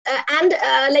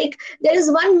Like there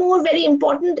is one more very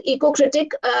important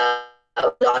eco-critic,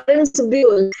 Lawrence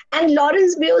Buell. And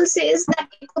Lawrence Buell says that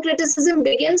eco-criticism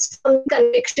begins from the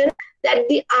conviction that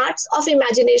the arts of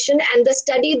imagination and the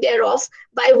study thereof,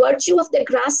 by virtue of the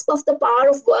grasp of the power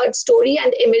of word, story,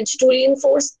 and image to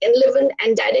reinforce, enliven,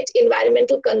 and direct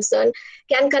environmental concern,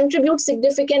 can contribute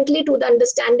significantly to the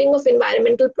understanding of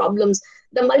environmental problems,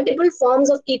 the multiple forms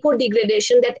of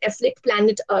eco-degradation that afflict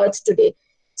planet Earth today.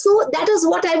 So that is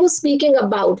what I was speaking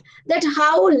about, that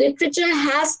how literature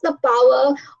has the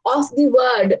power of the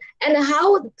word, and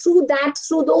how through that,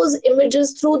 through those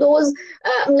images, through those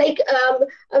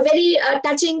very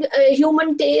touching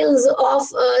human tales of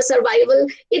survival,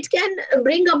 it can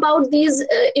bring about these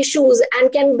issues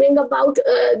and can bring about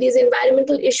these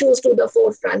environmental issues to the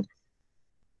forefront.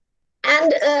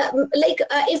 And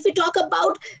if we talk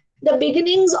about the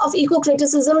beginnings of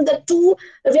eco-criticism, the two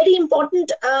very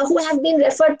important, who have been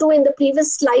referred to in the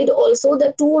previous slide also,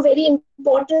 the two very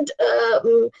important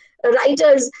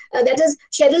writers, that is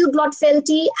Cheryl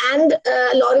Glotfelty and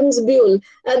Lawrence Buell.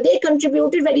 They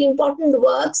contributed very important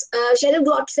works. Cheryl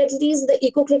Glotfelty's The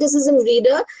Eco-Criticism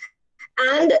Reader,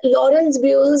 and Lawrence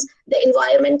Buell's The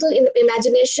Environmental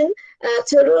Imagination,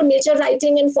 Thorough Nature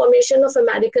Writing and Formation of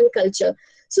American Culture.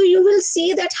 So you will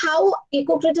see that how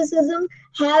eco-criticism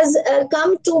has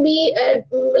come to be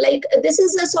this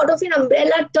is a sort of an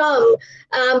umbrella term,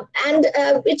 and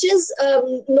which is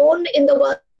known in the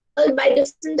world by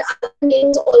different other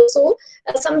names also.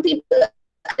 Some people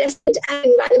refer it as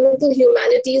environmental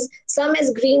humanities, some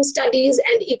as green studies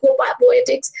and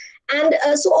eco-poetics. And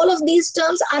so all of these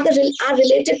terms are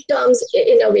related terms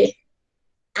in a way.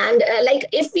 And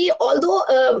if we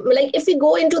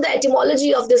go into the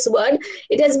etymology of this word,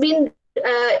 it has been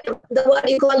the word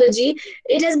ecology,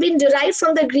 it has been derived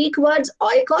from the Greek words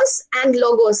oikos and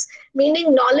logos,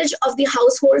 meaning knowledge of the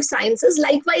household sciences.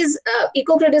 Likewise,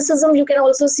 eco-criticism, you can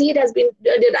also see it has been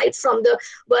derived from the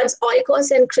words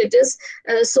oikos and kritis.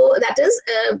 So that is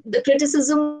the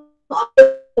criticism of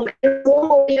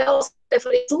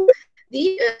referring to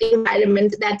the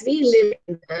environment that we live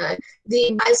in,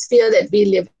 the biosphere that we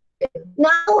live in.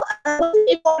 Now, one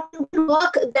important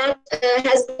work that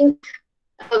has been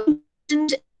in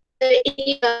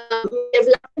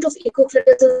development of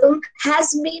eco-criticism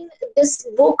has been this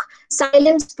book,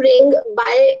 Silent Spring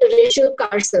by Rachel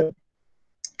Carson.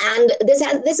 And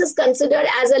this is considered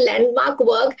as a landmark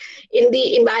work in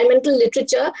the environmental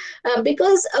literature,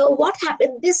 because what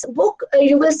happened, this book,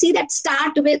 you will see that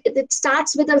it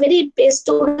starts with a very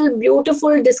pastoral,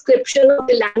 beautiful description of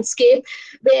the landscape,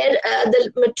 where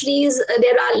the trees,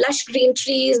 there are lush green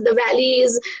trees, the valley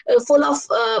is full of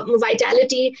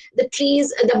vitality, the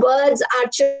trees, the birds are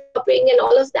chirping and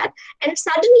all of that. And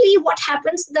suddenly what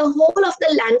happens, the whole of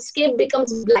the landscape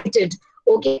becomes blighted.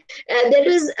 Okay, there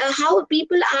is how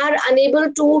people are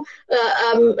unable to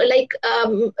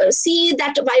see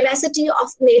that vivacity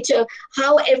of nature,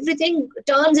 how everything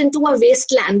turns into a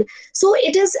wasteland. So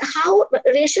it is how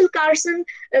Rachel Carson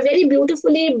very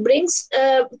beautifully brings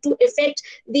to effect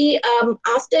the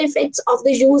after effects of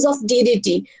the use of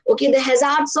DDT, okay, the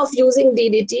hazards of using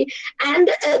DDT. And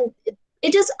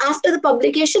it is after the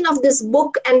publication of this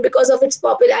book and because of its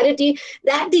popularity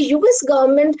that the US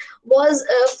government was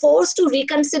forced to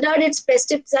reconsider its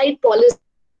pesticide policy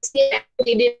and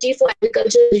DDT for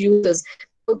agricultural uses.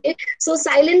 Okay, so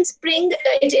Silent Spring,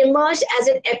 it emerged as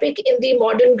an epic in the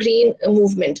modern green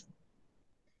movement.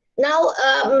 Now,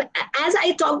 as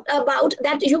I talked about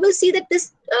that, you will see that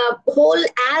this whole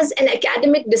as an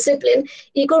academic discipline,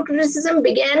 eco-criticism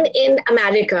began in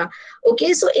America.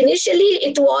 Okay, so initially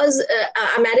it was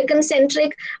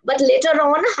American-centric, but later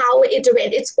on how it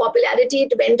went, its popularity,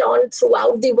 it went on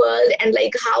throughout the world, and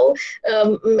like how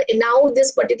now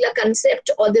this particular concept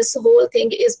or this whole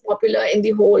thing is popular in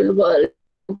the whole world.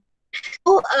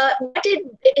 So, but it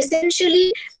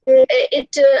essentially,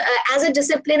 as a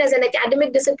discipline, as an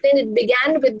academic discipline, it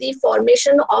began with the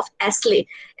formation of ASLE.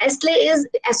 ASLE is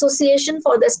Association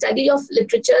for the Study of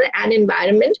Literature and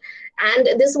Environment, and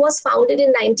this was founded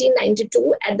in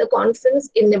 1992 at the conference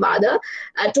in Nevada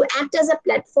to act as a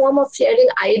platform of sharing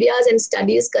ideas and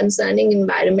studies concerning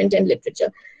environment and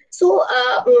literature. So,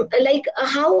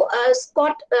 how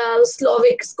Scott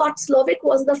Slovic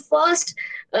was the first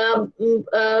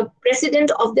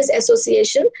president of this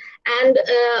association, and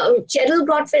Cheryl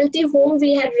Glotfelty, whom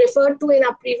we had referred to in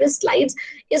our previous slides,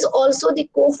 is also the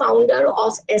co-founder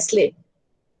of ASLE.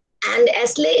 And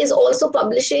ASLE is also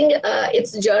publishing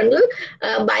its journal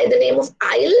by the name of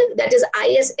ISLE, that is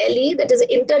ISLE, that is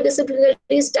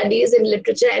Interdisciplinary Studies in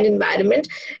Literature and Environment.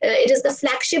 It is the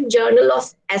flagship journal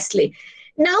of ASLE.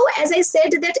 Now, as I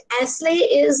said, that Astley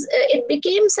it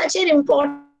became such an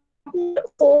important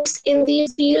force in the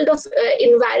field of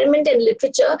environment and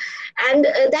literature, and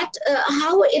that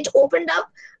how it opened up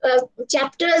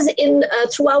chapters in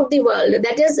throughout the world.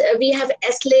 That is, we have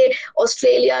Astley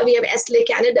Australia, we have Astley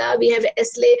Canada, we have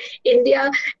Astley India,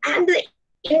 and the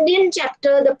Indian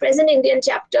chapter, the present Indian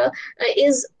chapter,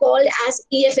 is called as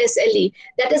EFSLE,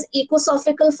 that is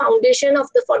Ecosophical Foundation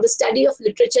for the Study of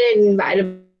Literature and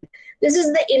Environment. This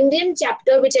is the Indian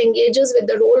chapter which engages with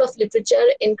the role of literature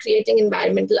in creating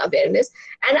environmental awareness.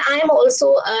 And I am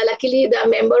also, luckily, the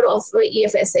member of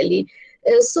EFSLE.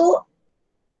 As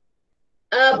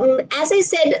I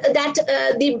said, that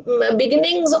the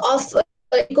beginnings of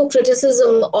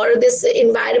eco-criticism or this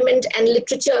environment and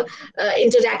literature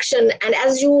interaction, and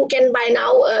as you can by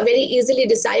now very easily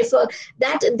decipher,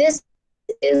 that this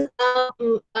is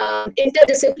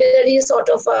interdisciplinary sort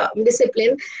of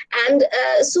discipline, and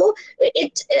so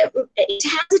it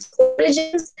has its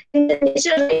origins in the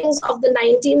nature writings of the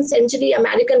 19th century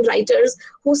American writers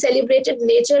who celebrated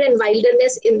nature and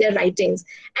wilderness in their writings.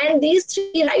 And these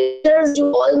three writers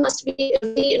you all must be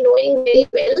knowing very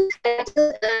well. That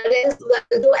is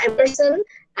Waldo Emerson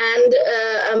and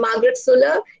Margaret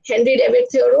Fuller, Henry David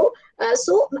Thoreau.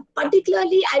 So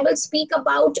particularly, I will speak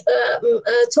about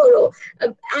Thoreau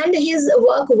and his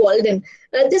work Walden.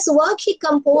 This work he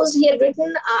composed, he had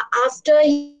written after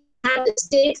he had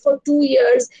stayed for 2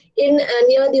 years in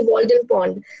near the Walden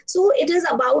Pond. So it is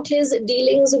about his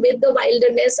dealings with the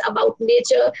wilderness, about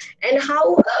nature, and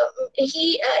how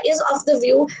he is of the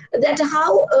view that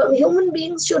how human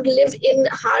beings should live in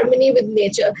harmony with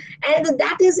nature. And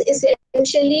that is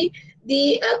essentially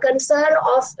the concern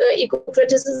of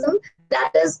eco-criticism,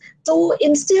 that is to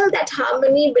instill that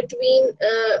harmony between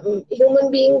human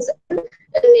beings and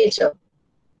nature.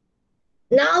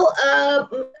 Now,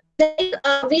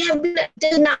 we have been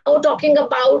till now talking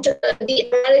about the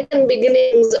American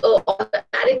beginnings or the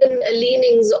American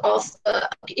leanings of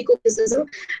eco-criticism,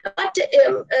 but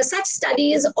such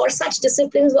studies or such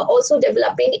disciplines were also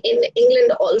developing in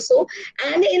England also.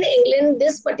 And in England,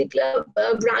 this particular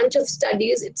branch of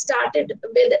studies, it started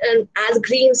with as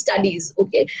green studies,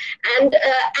 okay? And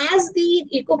as the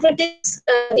eco-critics,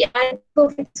 the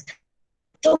eco-critics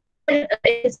took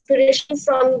inspiration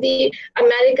from the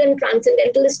American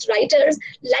transcendentalist writers.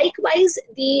 Likewise,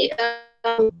 the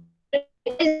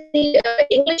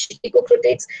English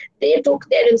eco-critics, they took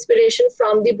their inspiration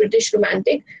from the British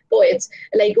Romantic poets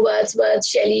like Wordsworth,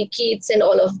 Shelley, Keats, and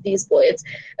all of these poets,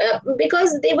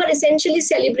 because they were essentially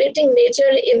celebrating nature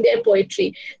in their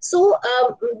poetry. So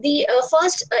the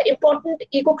first important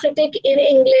eco-critic in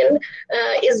England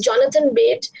is Jonathan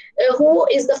Bate, who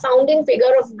is the founding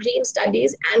figure of green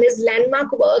studies, and his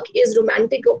landmark work is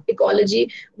Romantic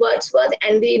Ecology, Wordsworth,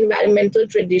 and the Environmental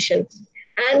Tradition.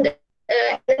 And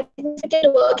a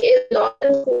significant work is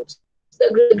Lawrence Hoops,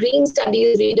 the Green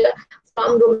Studies reader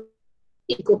from Romantic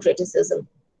Eco-criticism.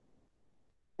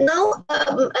 Now,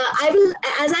 I will,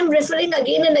 as I'm referring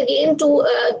again and again to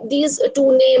these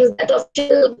two names, that of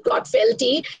Jill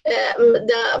Gotfelty,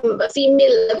 the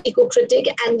female eco-critic,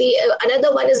 and the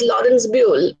another one is Lawrence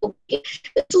Buell. Okay,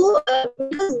 so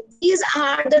because these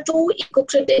are the two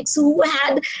eco-critics who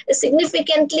had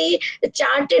significantly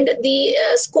charted the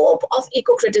scope of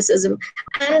eco-criticism,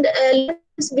 and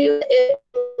Lawrence Buell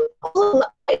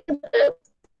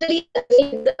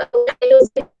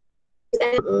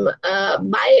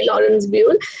by Lawrence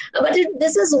Buell, but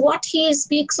this is what he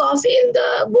speaks of in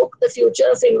the book The Future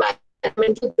of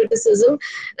Environmental Criticism,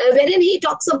 wherein he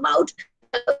talks about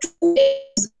 2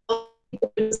 days of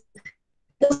criticism.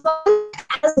 The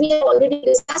first, as we have already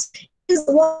discussed, is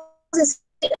what is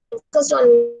focused on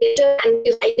nature and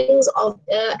the writings of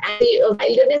and the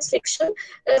wilderness fiction.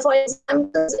 For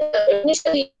example,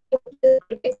 initially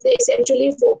they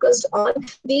essentially focused on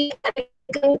the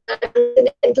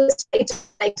transcendentalist writers,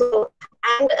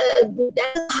 and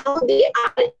that is how they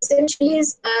are essentially,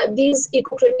 these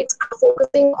eco-critics are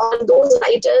focusing on those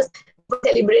writers who are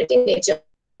celebrating nature.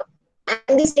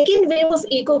 And the second wave of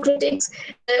eco-critics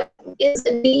is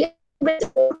dealing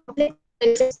with complex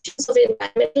manifestations of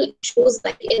environmental issues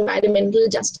like environmental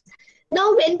justice.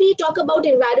 Now, when we talk about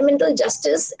environmental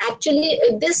justice, actually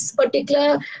this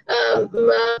particular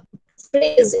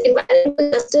phrase,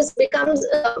 environmental justice, becomes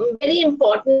very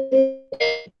important in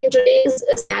today's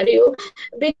scenario,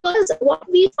 because what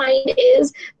we find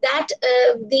is that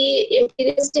the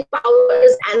imperialistic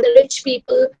powers and the rich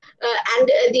people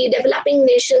and the developing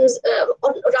nations,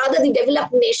 or rather the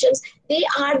developed nations, they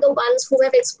are the ones who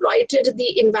have exploited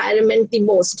the environment the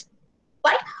most.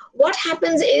 But what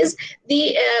happens is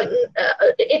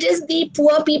it is the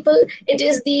poor people, it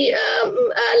is the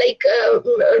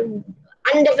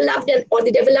undeveloped or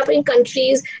the developing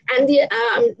countries and the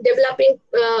developing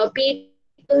people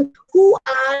who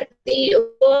are the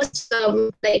worst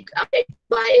affected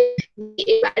by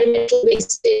the environmental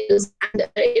wastage and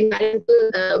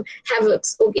environmental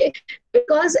havocs. Okay,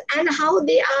 because and how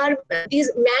they are these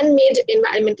man-made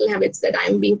environmental habits that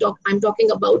I'm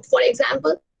talking about. For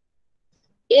example,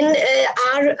 in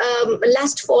our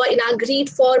lust for, in our greed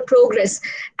for progress.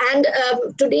 And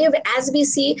today, as we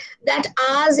see that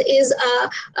ours is a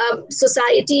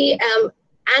society,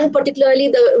 and particularly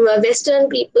the Western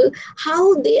people,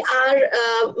 how they are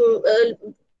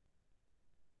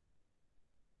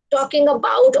talking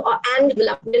about and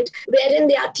development, wherein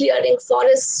they are clearing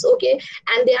forests, okay,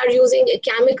 and they are using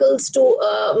chemicals to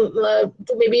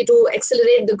maybe to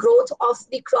accelerate the growth of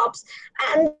the crops.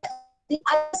 And the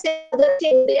other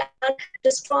thing, they are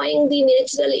destroying the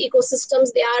natural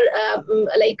ecosystems. They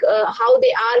are how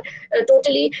they are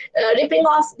totally ripping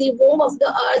off the womb of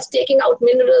the earth, taking out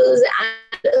minerals.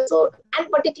 And so, and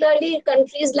particularly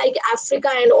countries like Africa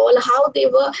and all, how they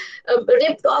were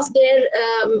ripped off their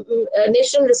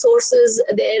natural resources,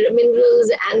 their minerals,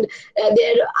 and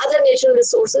their other natural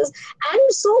resources. And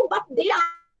so, but they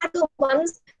are the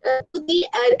ones, the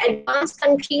advanced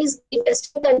countries, the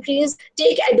Western countries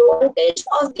take advantage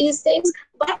of these things,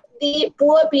 but the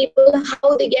poor people,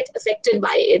 how they get affected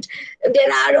by it.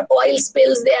 There are oil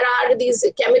spills, there are these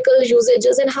chemical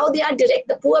usages, and how they are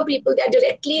the poor people, they are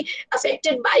directly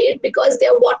affected by it because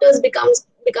their waters become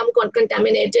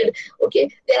contaminated. Okay,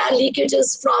 there are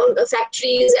leakages from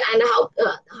factories, and how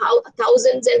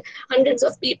thousands and hundreds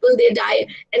of people, they die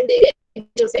and they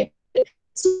get affected.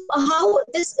 So how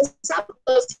this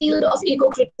field of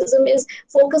eco-criticism is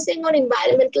focusing on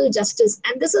environmental justice.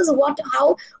 And this is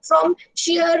how from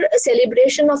sheer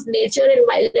celebration of nature and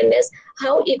wilderness,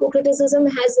 how eco-criticism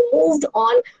has moved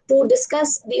on to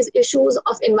discuss these issues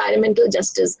of environmental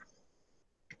justice.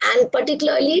 And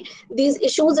particularly, these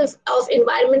issues of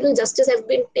environmental justice have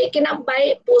been taken up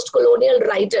by post-colonial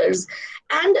writers.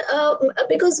 And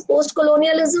because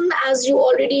post-colonialism, as you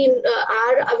already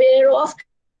are aware of,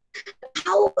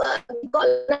 how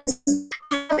colonizers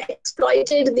have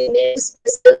exploited the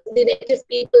native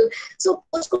people. So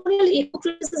post-colonial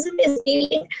eco-criticism is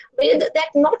dealing with that,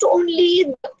 not only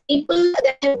the people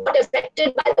that have got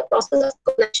affected by the process of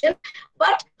colonization,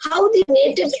 but how the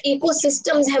native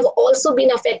ecosystems have also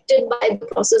been affected by the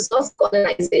process of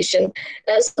colonization.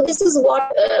 So this is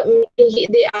what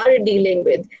they are dealing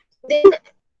with. Then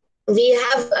we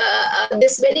have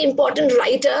this very important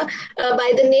writer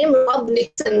by the name Rob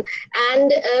Nixon.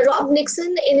 And Rob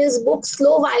Nixon, in his book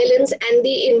Slow Violence and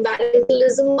the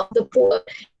Environmentalism of the Poor,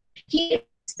 he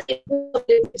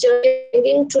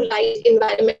bringing to light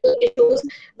environmental issues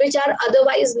which are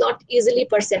otherwise not easily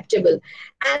perceptible.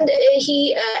 And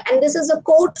and this is a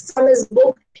quote from his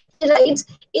book. He writes,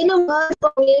 "In a world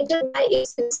permeated by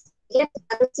yet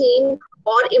unseen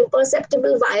or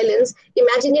imperceptible violence,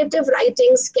 imaginative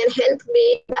writings can help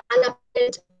make the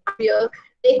unapparent appear,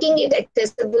 making it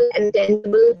accessible and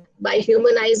tangible by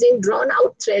humanizing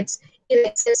drawn-out threats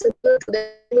inaccessible to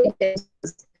the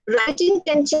senses. Writing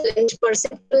can challenge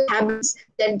perceptual habits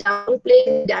that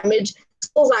downplay damage,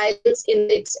 show violence in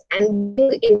it, and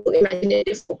bring into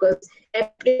imaginative focus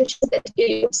apprehensions that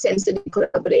elude sensory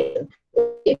corroboration."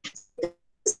 Okay.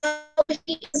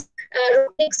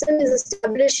 Nixon is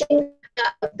establishing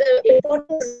the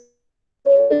importance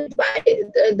by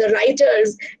the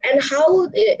writers, and how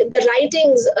the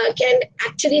writings can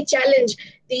actually challenge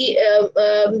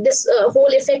this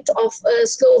whole effect of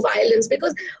slow violence.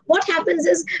 Because what happens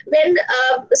is, when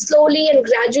slowly and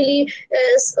gradually,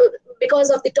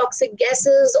 because of the toxic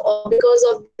gases or because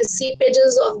of the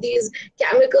seepages of these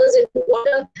chemicals into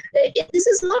water, this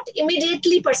is not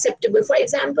immediately perceptible. For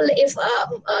example, if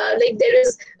there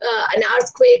is an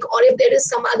earthquake, or if there is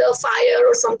some other fire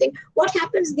or something, what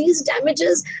happens? These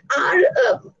damages are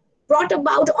brought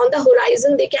about on the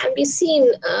horizon. They can be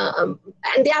seen,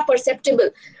 and they are perceptible.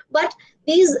 But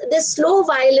this slow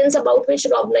violence about which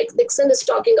Rob Nixon is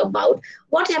talking about,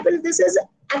 what happens? This is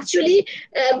actually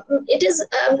it is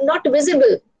not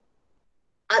visible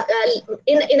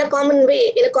in a common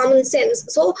way, in a common sense.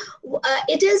 So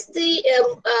it is the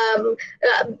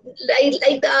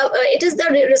it is the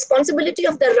responsibility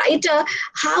of the writer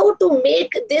how to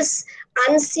make this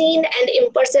unseen and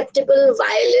imperceptible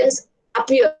violence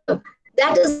appear.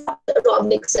 That is what Rob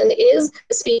Nixon is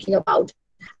speaking about.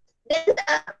 Then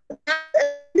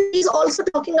he's also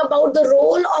talking about the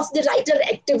role of the writer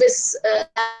activists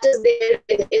that is there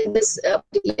in this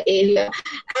particular area.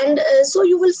 And so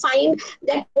you will find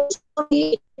that most of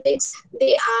the critics,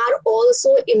 they are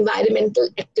also environmental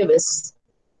activists.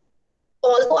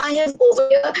 Although I have over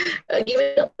here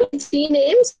given only three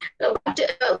names, but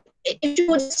if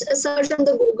you just search on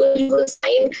the Google, you will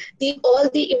find all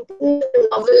the important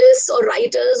novelists or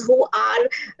writers who are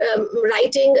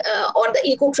writing, or the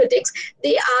eco critics.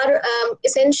 They are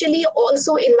essentially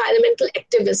also environmental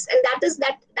activists, and that is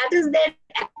their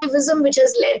activism which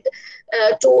has led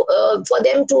to for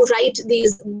them to write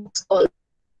these books. Also,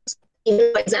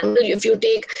 even for example, if you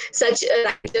take such a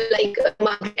writer like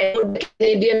Margaret Atwood, the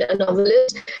Canadian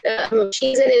novelist,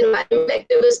 she's an environmental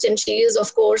activist, and she is,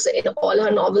 of course, in all her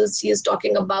novels, she is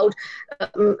talking about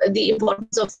the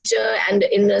importance of nature, and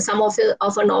in some of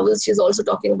her novels, she's also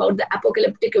talking about the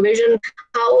apocalyptic vision,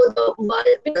 how the world,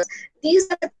 because these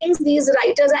are the things these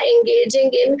writers are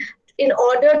engaging in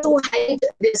order to hide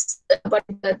this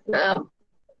particular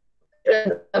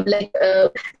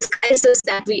crisis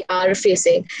that we are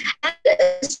facing. And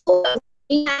so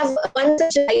we have one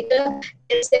such writer,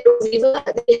 Weaver,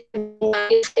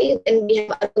 and we have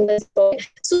Arundhati Roy.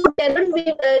 So Karen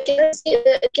Weaver is a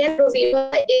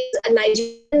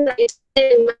Nigerian writer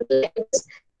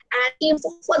and he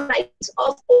fought for the rights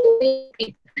of Omi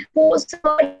people who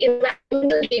suffered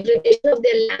environmental degradation of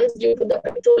their lands due to the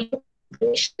petroleum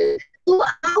emission. So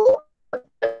how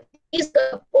these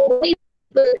Omi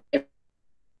people,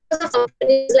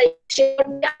 companies like what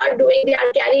they are doing, they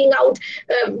are carrying out,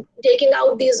 taking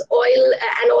out these oil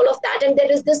and all of that, and there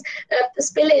is this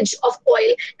spillage of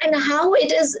oil, and how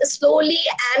it is slowly,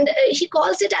 and he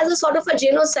calls it as a sort of a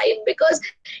genocide, because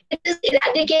it is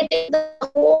eradicating the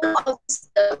whole of this,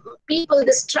 people,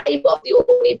 this tribe of the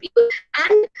Omi people.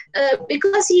 And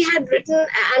because he had written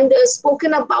and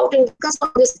spoken about and discussed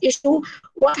on this issue,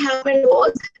 what happened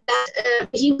was that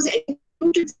he was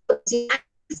executed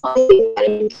for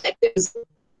environmental activism.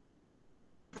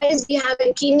 We have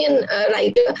a Kenyan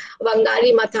writer,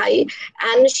 Wangari Maathai,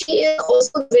 and she is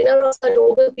also the winner of the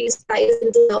Nobel Peace Prize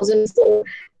in 2004.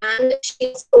 And she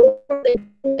is from the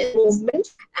movement,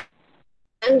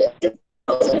 and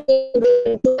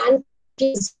 2002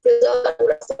 trees preserve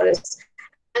forests.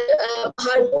 And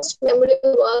her most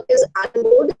memorable work is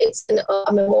Unmode. It's a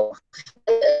memoir.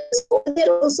 So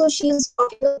there also she's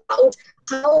talking about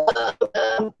how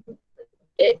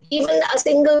even a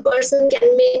single person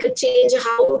can make a change,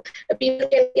 how people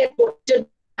can get motivated,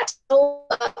 how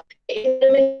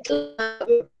environmental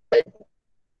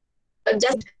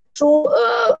just through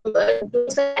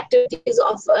those activities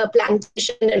of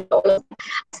plantation and all of that.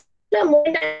 The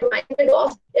moment I'm reminded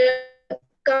of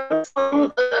come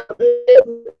from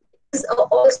is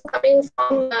also coming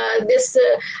from this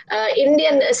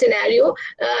Indian scenario.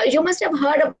 You must have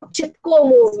heard of Chipko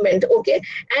movement, okay?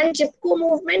 And Chipko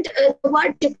movement, the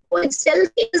word Chipko itself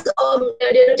is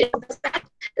derivative of the fact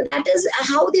that is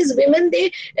how these women,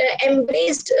 they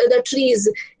embraced the trees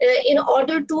in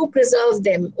order to preserve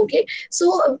them, okay?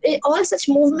 So all such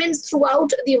movements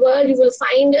throughout the world, you will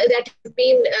find that have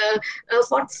been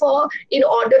fought for in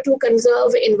order to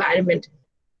conserve environment.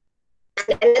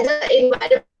 Another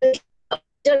environmental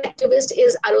activist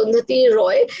is Arundhati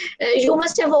Roy. You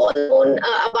must have all known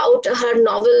about her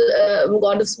novel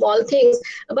God of Small Things,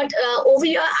 but over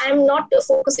here I am not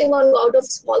focusing on God of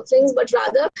Small Things, but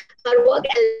rather her work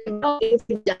as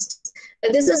justice.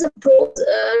 This is a prose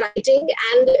writing,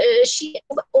 and she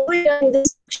over here in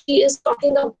this she is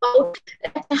talking about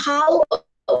how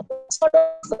sort of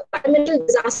environmental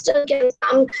disaster can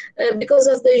come because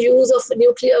of the use of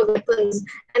nuclear weapons,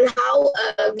 and how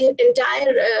the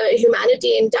entire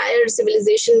humanity, entire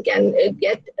civilization can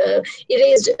get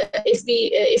erased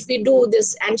if we do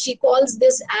this. And she calls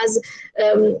this as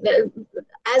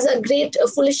a great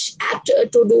foolish act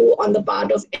to do on the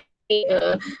part of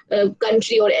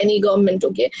country or any government,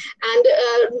 okay? And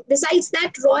besides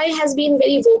that, Roy has been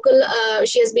very vocal.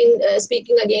 She has been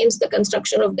speaking against the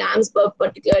construction of dams,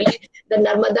 particularly the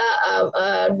Narmada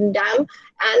dam,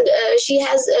 and she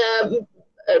has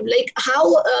like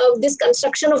how this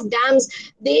construction of dams,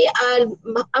 they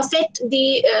affect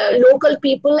the local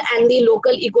people and the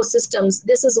local ecosystems.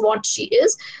 This is what she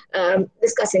is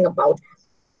discussing about.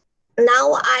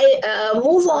 Now I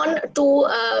move on to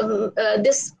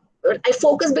this I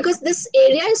focus because this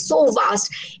area is so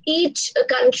vast. Each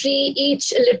country,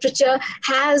 each literature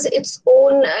has its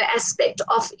own aspect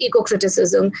of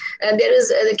eco-criticism. There is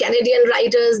the Canadian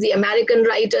writers, the American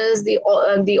writers, the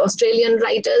Australian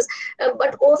writers.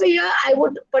 But over here, I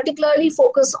would particularly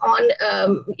focus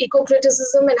on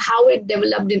eco-criticism and how it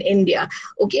developed in India.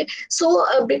 Okay, so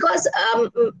because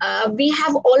we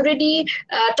have already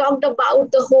talked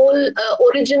about the whole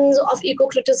origins of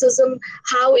eco-criticism,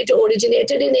 how it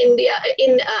originated in India,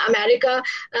 in America,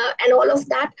 and all of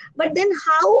that. But then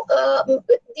how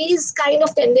these kind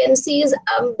of tendencies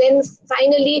then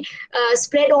finally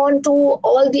spread on to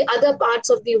all the other parts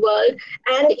of the world.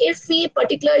 And if we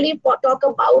particularly talk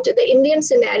about the Indian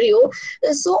scenario,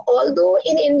 so although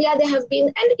in India there have been,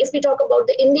 and if we talk about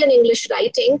the Indian English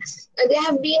writing, there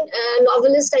have been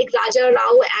novelists like Raja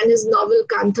Rao and his novel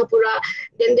Kanthapura.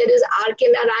 Then there is R.K.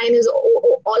 Narayan, his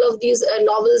all of these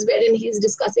novels wherein he's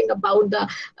discussing about the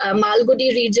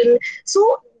Malgudi region.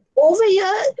 So over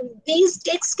here, these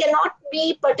texts cannot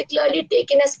be particularly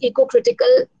taken as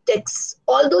eco-critical texts,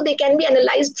 although they can be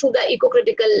analyzed through the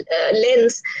eco-critical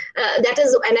lens. That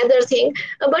is another thing,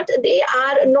 but they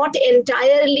are not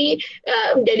entirely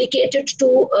dedicated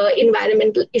to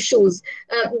environmental issues.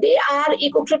 They are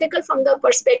eco-critical from the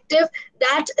perspective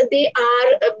that they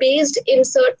are based in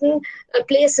certain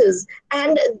places,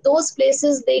 and those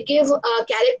places, they give a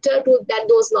character to that,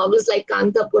 those novels like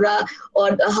Kantapura,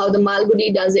 or how the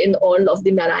Malgudi does in all of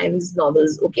the Narayan's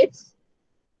novels. Okay,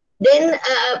 then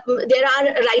there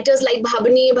are writers like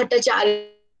Bhavani Bhattacharya,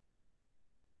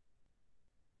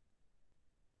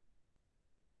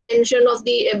 mention of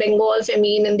the Bengal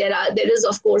famine, and there is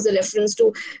of course a reference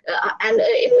to and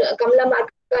in Kamala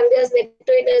Markandeya's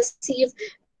Nectar in a Sieve,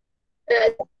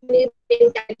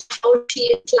 how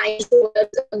she inclines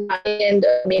towards gardening and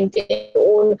maintaining her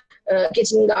own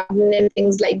kitchen garden and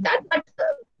things like that. But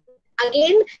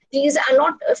again, these are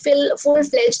not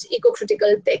full-fledged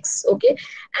eco-critical texts. Okay,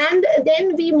 and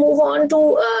then we move on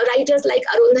to writers like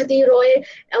Arundhati Roy,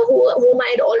 whom I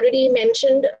had already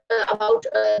mentioned about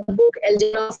the book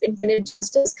Algebra of Infinite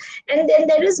Justice. And then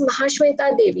there is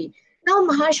Mahashweta Devi. Now,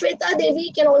 Mahashweta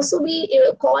Devi can also be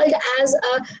called as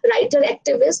a writer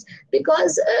activist,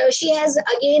 because she has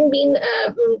again been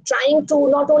trying to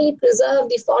not only preserve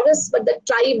the forests but the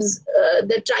tribals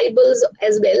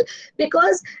as well,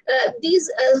 because these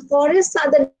forests are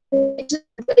the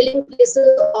dwelling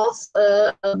places of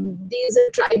these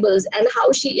tribals, and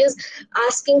how she is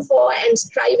asking for and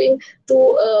striving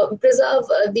to preserve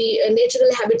the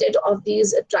natural habitat of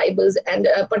these tribals. And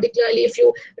particularly if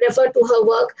you refer to her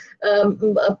work,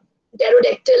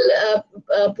 Pterodactyl,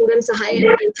 Puran Sahaya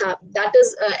and Pintha, that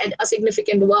is a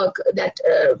significant work that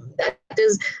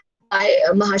is by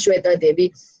Mahashweta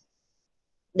Devi.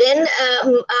 Then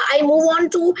I move on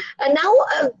to now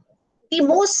the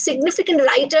most significant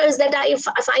writers that I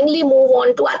finally move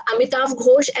on to are Amitav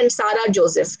Ghosh and Sarah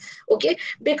Joseph. Okay,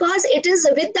 because it is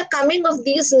with the coming of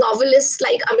these novelists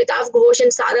like Amitav Ghosh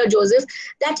and Sarah Joseph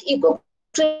that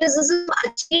eco-criticism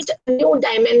achieved a new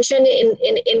dimension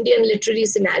in Indian literary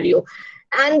scenario.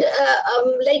 And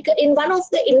like in one of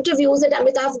the interviews that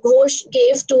Amitav Ghosh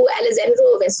gave to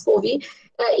Alessandro Vescovi,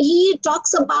 he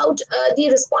talks about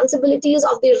the responsibilities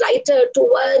of the writer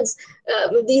towards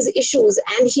these issues.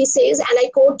 And he says, and I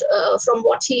quote from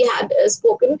what he had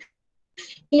spoken,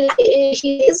 he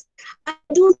says, I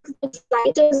do think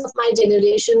writers of my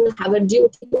generation have a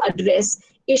duty to address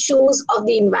issues of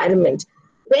the environment.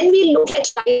 When we look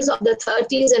at writers of the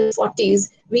 30s and 40s,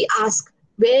 we ask,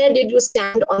 where did you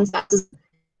stand on fascism?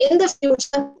 In the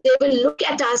future, they will look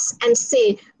at us and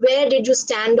say, where did you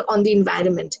stand on the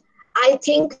environment? I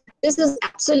think this is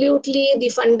absolutely the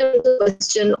fundamental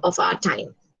question of our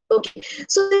time. Okay,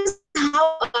 so this is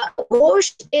how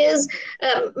Ghosh is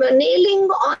nailing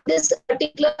on this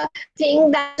particular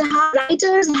thing, that how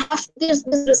writers have this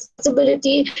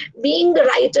responsibility. Being the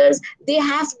writers, they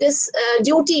have this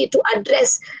duty to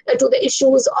address to the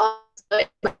issues of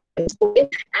okay?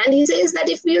 And he says that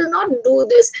if we will not do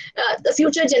this, the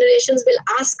future generations will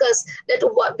ask us that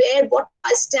what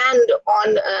I stand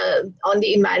on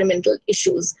the environmental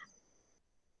issues.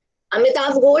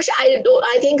 Amitav Ghosh,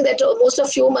 I think that most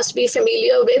of you must be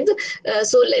familiar with.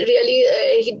 So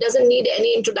really, he doesn't need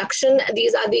any introduction.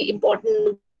 These are the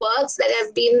important works that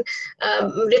have been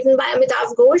written by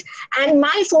Amitav Ghosh. And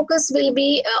my focus will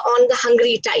be on The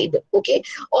Hungry Tide. Okay,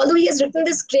 although he has written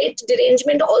this Great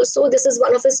Derangement also, this is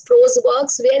one of his prose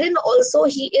works, wherein also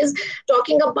he is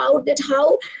talking about that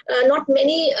how not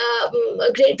many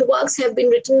great works have been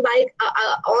written by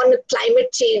on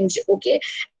climate change. Okay,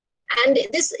 and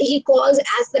this he calls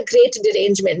as the Great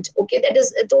Derangement. Okay, that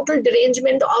is a total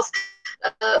derangement of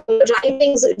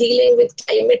writings dealing with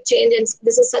climate change, and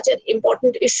this is such an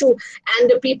important issue,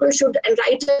 and people should, and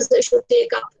writers should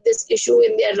take up this issue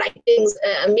in their writings,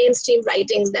 mainstream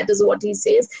writings. That is what he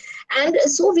says. And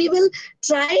so we will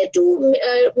try to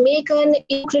make an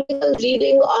eco-critical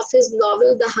reading of his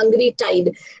novel, The Hungry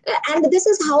Tide. And this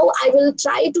is how I will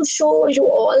try to show you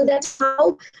all that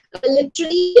how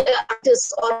literary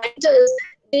artists or writers,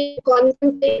 they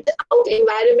contemplate out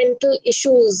environmental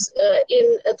issues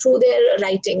in through their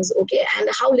writings, okay, and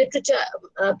how literature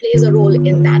plays a role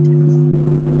in that.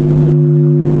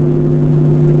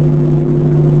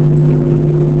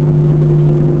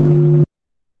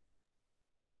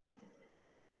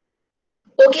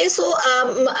 Okay, so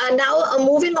now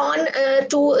moving on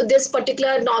to this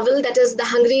particular novel, that is The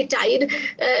Hungry Tide.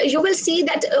 You will see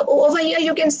that over here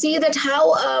you can see that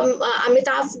how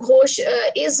Amitav Ghosh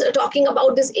is talking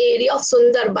about this area of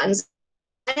Sundarbans.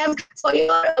 I have, for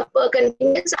your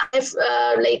convenience, I've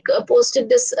posted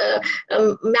this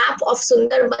map of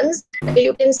Sundarbans.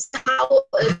 You can see how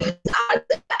these are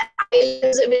the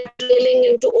islands trailing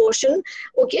into ocean,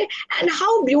 okay, and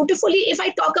how beautifully, if I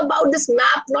talk about this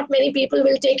map, not many people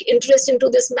will take interest into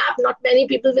this map, not many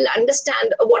people will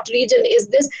understand what region is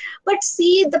this, but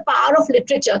see the power of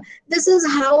literature. This is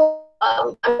how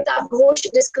Amitav Ghosh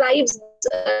describes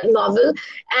this novel,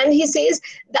 and he says,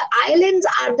 the islands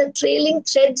are the trailing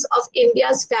threads of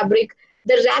India's fabric,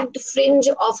 the ragged fringe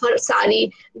of her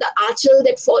sari, the archel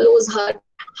that follows her,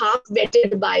 half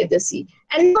wetted by the sea.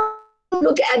 And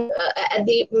look at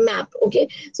the map, okay,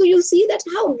 so you see that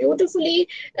how beautifully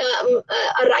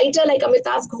a writer like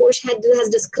Amitav Ghosh has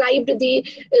described the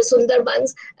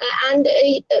Sundarbans, and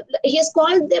he has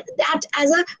called that as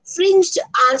a fringed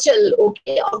archel,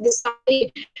 okay, of the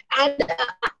sari, and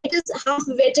it is half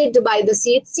wetted by the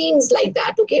sea. It seems like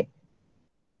that, okay.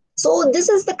 So this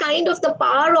is the kind of the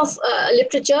power of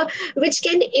literature, which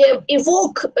can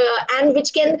evoke and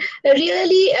which can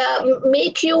really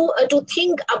make you to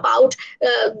think about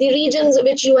the regions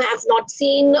which you have not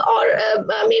seen, or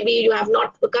maybe you have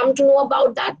not come to know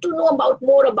about that, to know about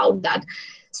more about that.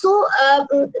 So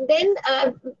then,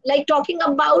 like talking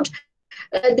about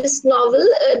this novel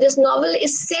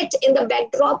is set in the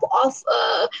backdrop of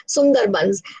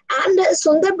Sundarbans. And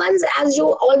Sundarbans, as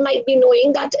you all might be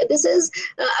knowing, that this is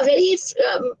a very,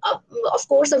 of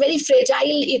course, a very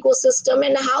fragile ecosystem,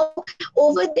 and how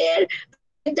over there,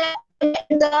 the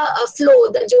flow,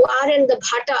 the jowar and the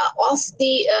bhata of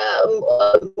the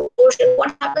ocean,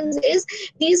 what happens is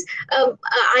these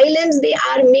islands, they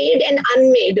are made and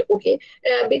unmade, okay,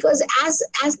 because as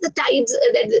the tides,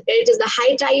 it is the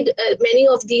high tide, many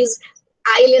of these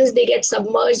islands, they get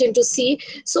submerged into sea.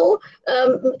 So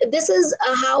this is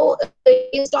how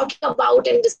he's talking about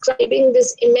and describing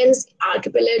this immense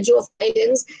archipelago of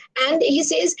islands. And he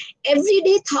says, every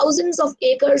day thousands of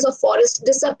acres of forest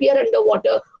disappear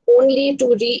underwater, only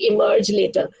to re-emerge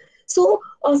later. So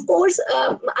of course,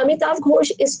 Amitav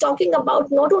Ghosh is talking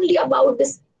about not only about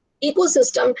this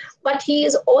ecosystem, but he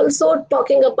is also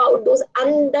talking about those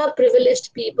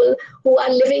underprivileged people who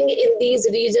are living in these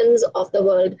regions of the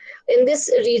world. In this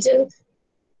region,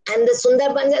 and the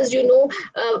Sundarbans, as you know,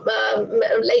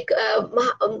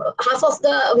 half of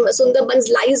the Sundarbans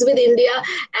lies with India,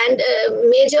 and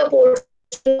major portion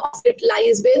of it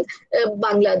lies with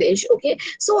Bangladesh, okay.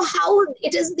 So how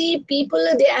it is the people,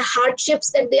 their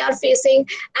hardships that they are facing,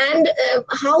 and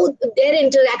how their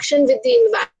interaction with the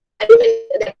environment,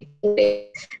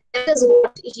 that is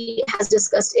what he has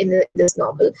discussed in this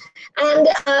novel. And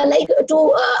like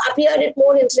to appear it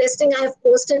more interesting, I have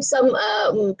posted some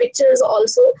pictures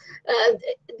also.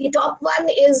 The top one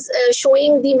is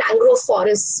showing the mangrove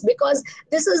forests, because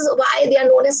this is why they are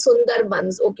known as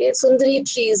Sundarbans, okay, Sundari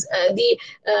trees, the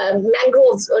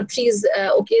mangrove trees,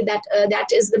 okay, that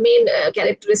is the main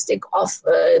characteristic of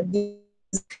these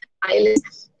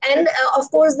islands. And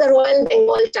of course, the Royal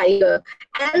Bengal tiger.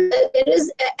 And there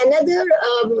is another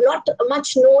not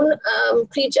much known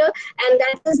creature, and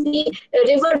that is the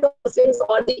river dolphins,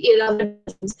 or the Irrawaddy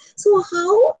dolphins. So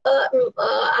how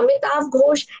Amitav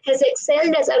Ghosh has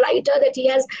excelled as a writer, that he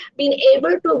has been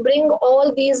able to bring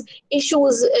all these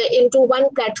issues into one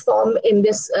platform in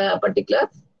this particular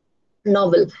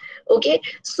novel. Okay,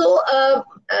 so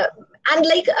and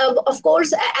like of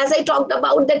course, as I talked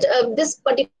about, that this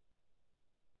particular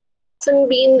often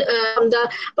been from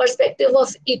the perspective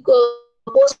of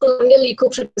post-colonial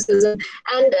eco-criticism,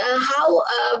 and how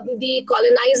the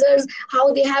colonizers,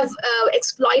 how they have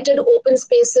exploited open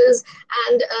spaces,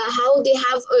 and how they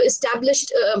have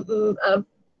established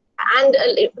and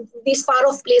these far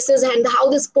off places, and how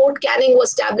this port canning was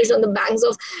established on the banks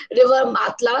of river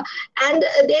Matla, and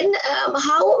then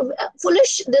how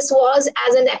foolish this was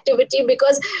as an activity,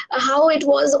 because how it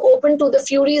was open to the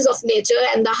furies of nature,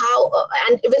 and the how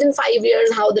and within 5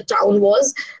 years how the town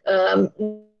was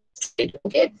destroyed.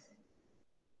 Okay,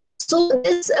 so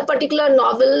this particular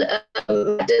novel,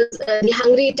 that is The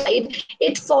Hungry Tide,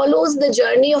 it follows the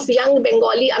journey of young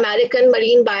Bengali American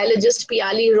marine biologist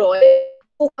Piali Roy,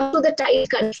 who come to the tide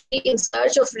country in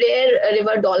search of rare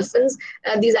river dolphins.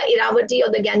 These are Iravati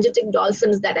or the Gangetic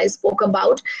dolphins that I spoke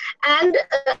about. And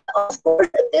of course,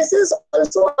 this is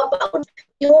also about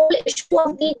the whole issue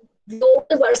of the global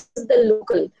versus the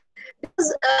local.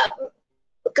 Because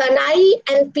Kanai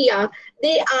and Pia,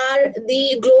 they are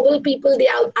the global people, they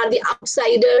are the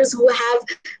outsiders who have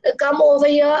come over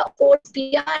here. Of course,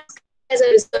 Pia as a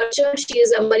researcher, she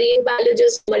is a marine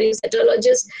biologist, marine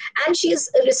cetologist, and she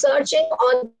is researching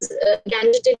on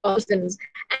Gangetic dolphins.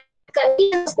 And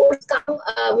Kanai has, of course,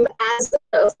 come as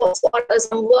for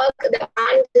some work that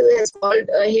aunt has called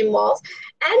him off.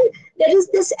 And there is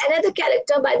this another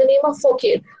character by the name of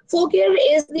Fokir. Fokir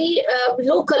is the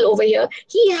local over here.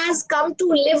 He has come to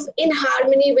live in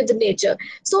harmony with nature.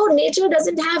 So nature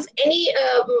doesn't have any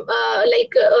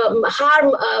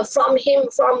harm from him,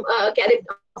 from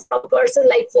character, from a person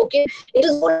like Fokir. It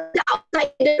is only the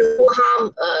outsiders who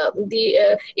harm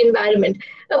the environment.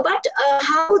 But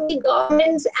how the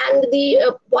governments and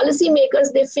the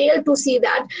policymakers, they fail to see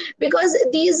that, because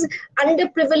these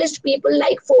underprivileged people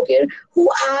like Fokir, who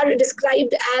are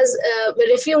described as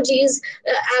refugees,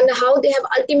 and how they have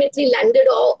ultimately landed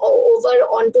over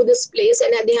onto this place,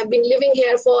 and they have been living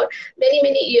here for many,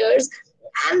 many years,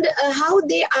 and how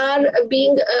they are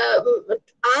being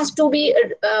asked to be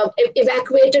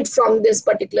evacuated from this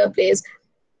particular place,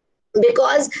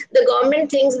 because the government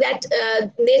thinks that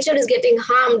nature is getting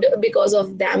harmed because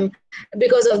of them.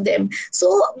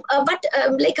 So but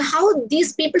like how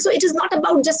these people, so it is not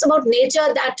about just about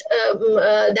nature that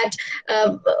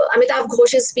Amitav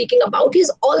Ghosh is speaking about.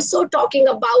 He's also talking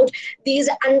about these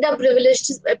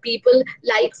underprivileged people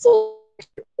like folk.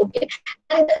 Okay,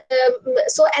 and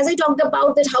so as I talked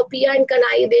about that, how Pia and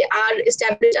Kanai, they are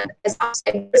established as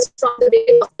outsiders from the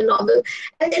beginning of the novel,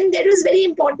 and then there is very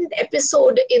important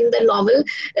episode in the novel,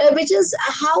 which is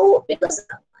how, because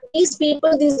these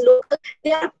people, these locals,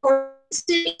 they are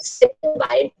constantly stricken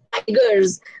by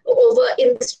tigers over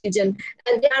in this region,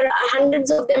 and there are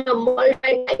hundreds of them, are mauled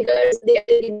by tigers. They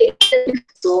are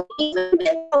so even when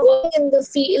they're working in the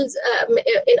fields,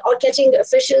 or catching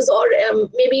fishes, or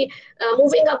maybe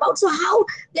moving about, so how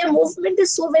their movement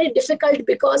is so very difficult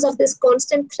because of this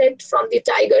constant threat from the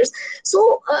tigers.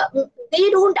 So they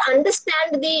don't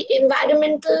understand the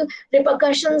environmental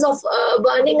repercussions of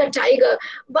burning a tiger,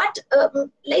 but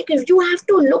like if you have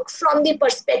to look from the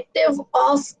perspective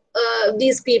of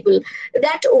these people,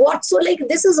 that what, so like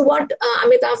this is what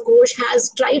Amitav Ghosh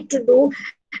has tried to do.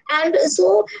 And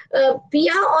so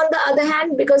Pia, on the other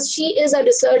hand, because she is a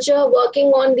researcher working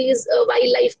on these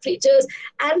wildlife creatures,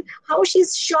 and how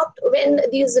she's shocked when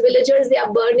these villagers, they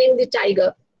are burning the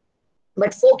tiger.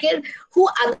 But Fokir, who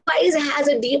otherwise has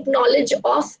a deep knowledge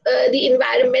of the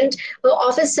environment,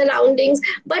 of his surroundings,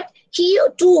 but he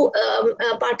too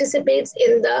participates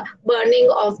in the burning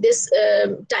of this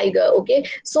tiger. Okay,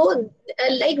 so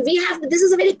like we have, this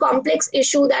is a very complex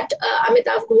issue that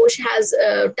Amitav Ghosh has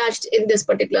touched in this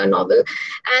particular novel.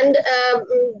 And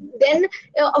then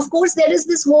of course there is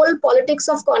this whole politics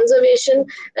of conservation,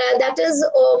 that is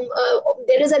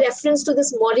there is a reference to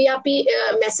this Moriapi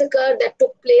massacre that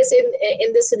took place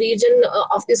in this region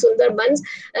of the Sundarbans,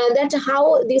 that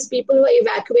how these people were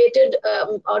evacuated,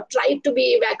 or tried to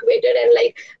be evacuated, and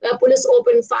like police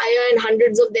opened fire and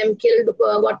hundreds of them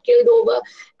got killed over.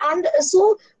 And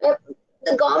so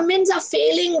the governments are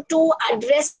failing to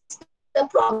address the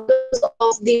problems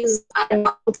of these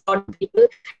downtrodden people.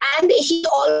 And he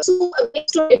also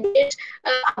makes to debate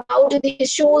about the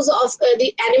issues of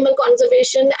the animal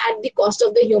conservation at the cost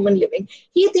of the human living.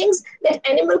 He thinks that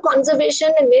animal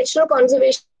conservation and natural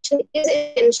conservation is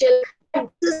essential, but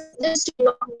this should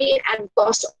not be at the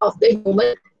cost of the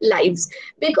human lives.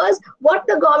 Because what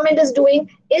the government is doing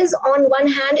is, on one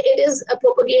hand, it is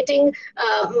propagating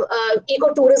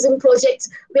ecotourism projects,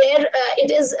 where it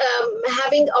is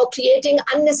having or creating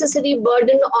unnecessary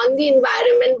burden on the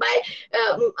environment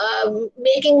by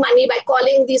making money, by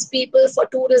calling these people for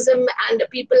tourism, and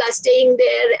people are staying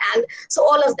there, and so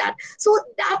all of that. So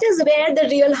that is where the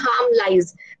real harm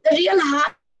lies. The real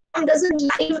harm doesn't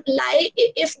lie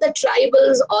if the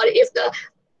tribals, or if the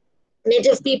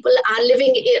native people are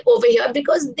living over here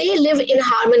because they live in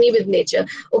harmony with nature.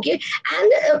 Okay.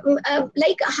 And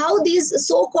like how these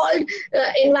so-called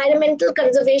environmental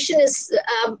conservationists,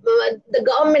 the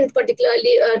government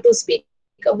particularly, to speak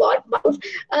about,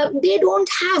 they don't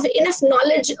have enough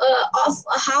knowledge of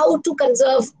how to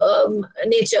conserve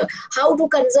nature, how to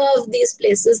conserve these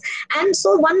places. And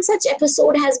so one such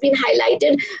episode has been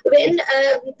highlighted when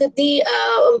the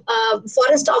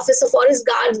forest officer, forest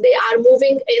guards, they are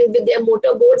moving in with their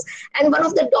motorboats, and one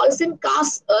of the dolphin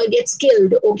calf gets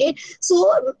killed. Okay.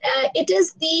 So it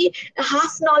is the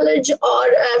half knowledge or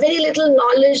very little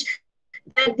knowledge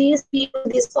that these people,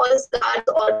 these forest guards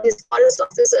or these forest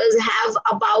officers have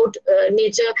about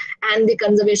nature and the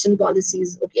conservation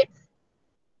policies. Okay.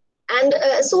 And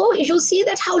so you see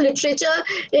that how literature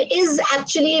is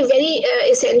actually very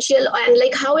essential, and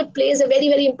like how it plays a very,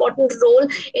 very important role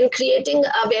in creating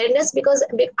awareness, because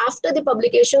after the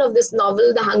publication of this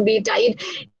novel, The Hungry Tide,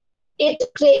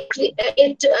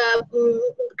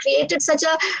 created such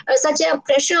a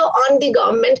pressure on the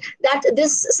government that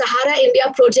this Sahara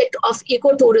India project of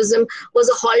ecotourism was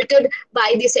halted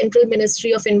by the Central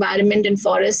Ministry of Environment and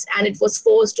Forests, and it was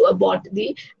forced to abort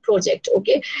the project.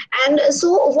 Okay. And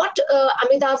so what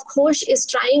Amitav Ghosh is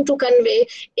trying to convey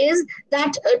is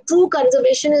that true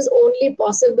conservation is only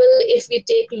possible if we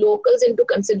take locals into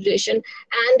consideration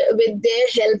and with their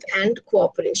help and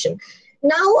cooperation.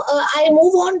 Now, I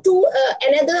move on to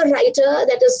another writer,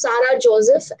 that is Sarah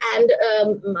Joseph, and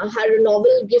her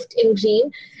novel Gift in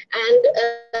Green. And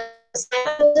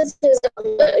Sarah Joseph is,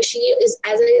 she is,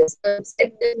 as I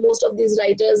said, that most of these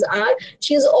writers are,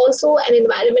 she is also an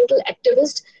environmental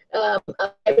activist, a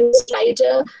feminist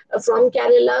writer from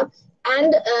Kerala.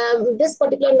 And this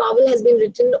particular novel has been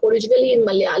written originally in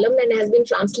Malayalam and has been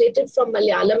translated from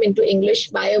Malayalam into English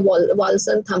by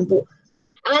Walsan Thampu.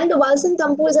 And Valsan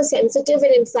Tampu is a sensitive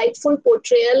and insightful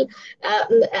portrayal.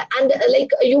 And like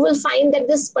you will find that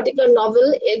this particular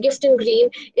novel, Gift in Green,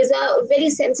 is a very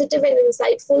sensitive and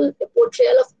insightful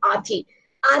portrayal of Athi.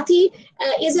 Athi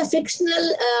is a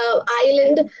fictional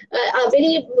island, a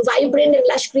very vibrant and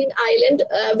lush green island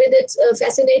with its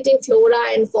fascinating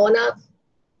flora and fauna,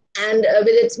 and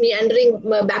with its meandering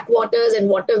backwaters and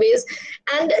waterways.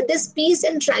 And this peace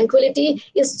and tranquility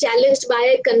is challenged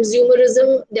by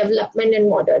consumerism, development, and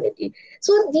modernity.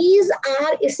 So these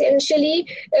are essentially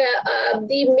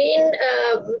the main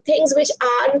things which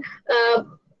are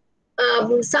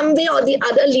some way or the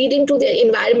other leading to the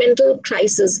environmental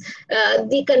crisis,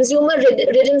 the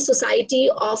consumer-ridden society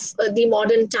of the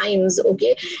modern times.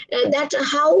 Okay, that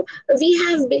how we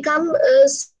have become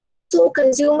so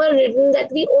consumer-ridden that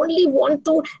we only want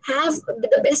to have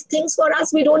the best things for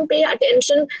us. We don't pay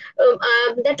attention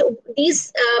that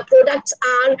these products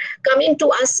are coming to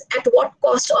us at what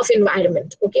cost of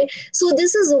environment. Okay, so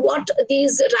this is what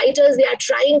these writers, they are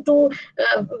trying to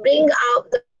bring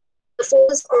out the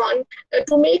focus on,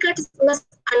 to make us must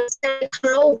understand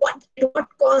how, what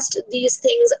cost these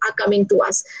things are coming to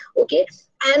us. Okay.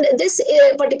 And this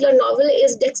particular novel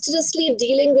is dexterously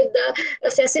dealing with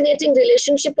the fascinating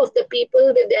relationship of the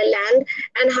people with their land,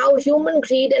 and how human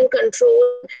greed and control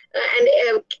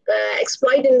and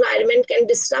exploit environment can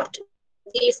disrupt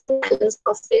the balance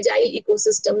of fragile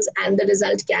ecosystems, and the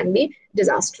result can be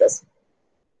disastrous.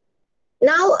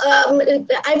 Now,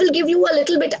 I will give you a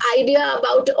little bit idea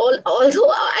about although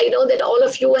I know that all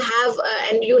of you have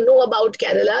and you know about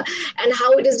Kerala and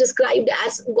how it is described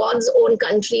as God's own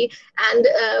country, and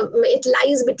it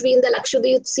lies between the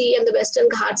Lakshadweep Sea and the Western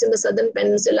Ghats in the southern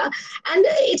peninsula, and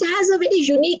it has a very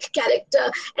unique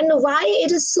character. And why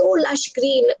it is so lush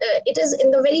green? It is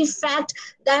in the very fact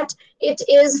that it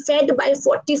is fed by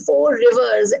 44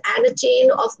 rivers and a chain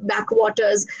of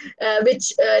backwaters,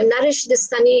 which nourish this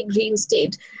sunny green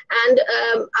state. And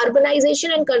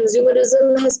urbanization and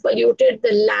consumerism has polluted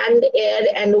the land, air,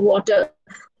 and water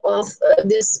of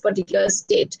this particular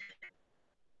state.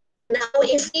 Now,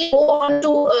 if we go on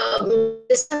to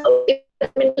this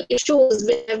environmental issues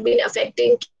which have been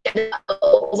affecting Canada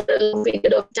over a long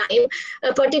period of time,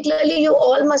 particularly you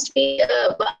all must be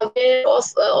aware of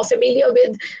or familiar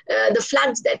with the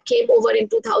floods that came over in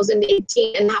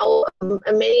 2018, and how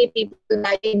many people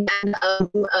died, and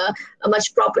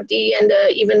much property and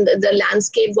even the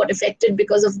landscape got affected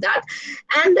because of that.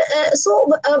 And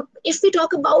so if we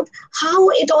talk about how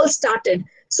it all started,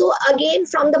 so again,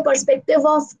 from the perspective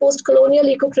of post-colonial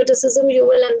eco-criticism, you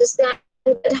will understand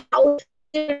that how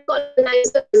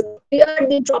colonizers cleared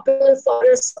the tropical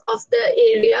forests of the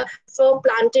area for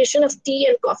plantation of tea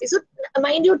and coffee. So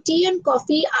mind you, tea and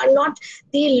coffee are not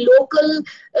the local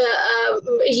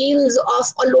yields of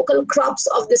or local crops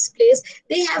of this place.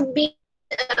 They have been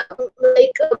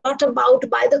brought about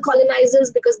by the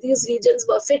colonizers, because these regions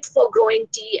were fit for growing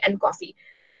tea and coffee.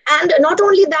 And not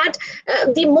only that,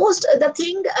 the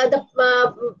thing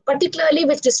particularly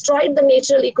which destroyed the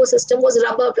natural ecosystem was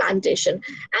rubber plantation,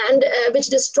 and which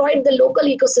destroyed the local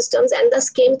ecosystems, and thus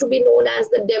came to be known as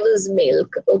the devil's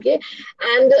milk. Okay.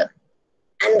 And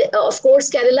of course,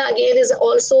 Kerala again is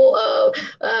also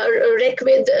wrecked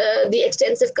with the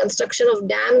extensive construction of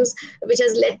dams, which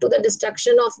has led to the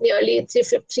destruction of nearly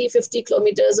 350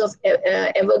 kilometers of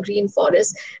evergreen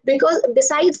forests. Because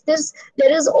besides this,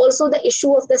 there is also the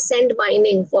issue of the sand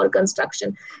mining for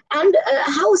construction, and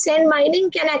how sand mining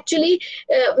can actually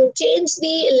change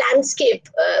the landscape.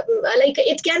 Like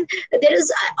it can, there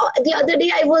is, the other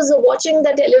day I was watching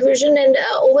the television, and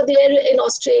over there in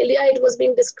Australia, it was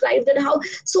being described that how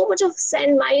so much of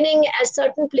sand mining at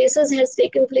certain places has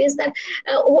taken place that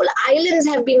whole islands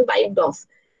have been wiped off.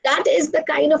 That is the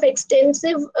kind of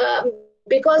extensive,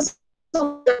 because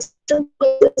of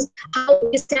how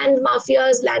the sand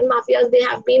mafias, land mafias, they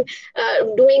have been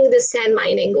doing this sand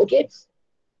mining. Okay.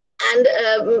 And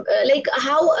like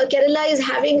how Kerala is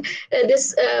having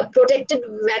this protected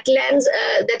wetlands,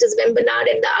 that is Vembanad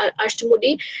and the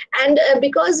Ashtamudi, and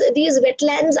because these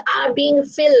wetlands are being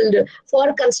filled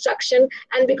for construction,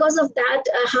 and because of that,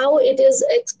 how it is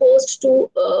exposed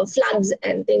to floods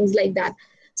and things like that.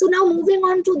 So now moving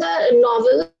on to the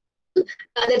novel,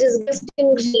 that is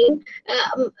Gifting Green.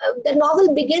 The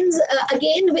novel begins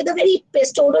again with a very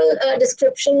pastoral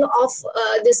description of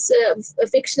this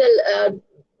fictional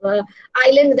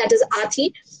island, that is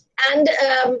Athi. And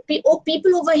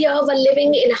people over here were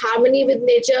living in harmony with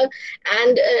nature,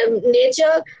 and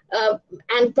nature,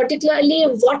 and particularly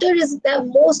water, is the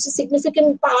most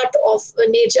significant part of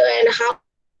nature, and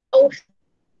how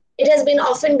it has been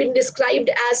often been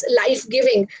described as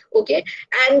life-giving. Okay.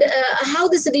 And how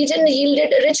this region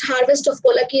yielded a rich harvest of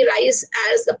polaki rice,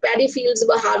 as the paddy fields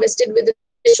were harvested with the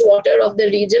rich water of the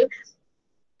region.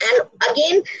 And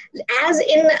again, as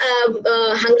in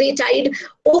Hungry Tide,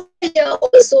 over here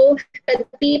also, the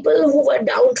people who were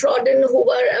downtrodden, who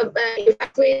were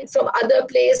evacuated from other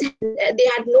places, they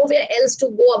had nowhere else to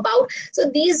go about. So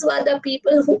these were the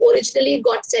people who originally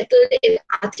got settled in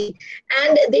Athi.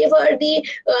 And they were the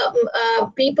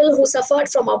people who suffered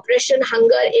from oppression,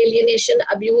 hunger, alienation,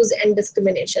 abuse, and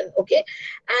discrimination. Okay.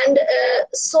 And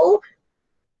so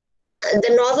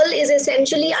the novel is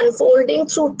essentially unfolding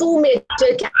through two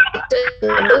major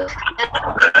characters.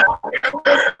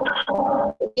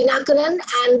 Dinakaran,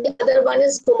 and the other one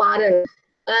is Kumaran.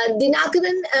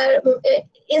 Dinakaran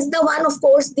is the one, of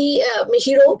course, the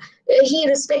hero. He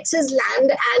respects his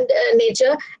land and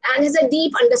nature, and has a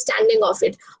deep understanding of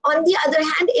it. On the other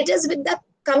hand, it is with the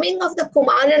coming of the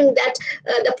Kumaran that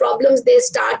the problems they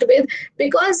start with,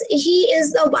 because he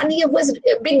is the one who has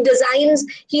big designs.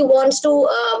 He wants to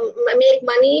make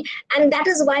money, and that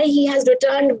is why he has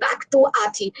returned back to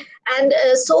Athi. And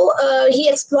so he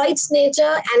exploits nature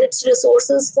and its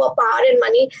resources for power and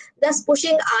money, thus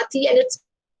pushing Athi and its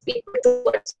people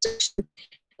towards destruction.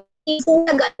 He fools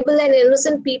the gullible and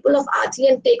innocent people of Athi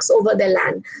and takes over their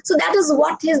land. So that is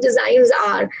what his designs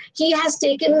are. He has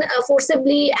taken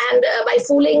forcibly, and by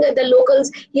fooling the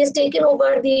locals, he has taken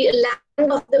over the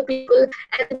land of the people,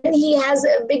 and then he has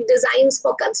big designs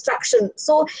for construction.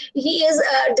 So he is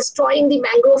destroying the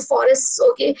mangrove forests.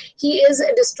 Okay, he is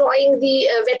destroying the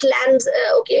wetlands.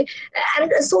 Okay,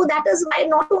 and so that is why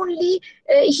not only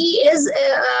he is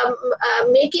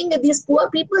making these poor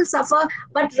people suffer,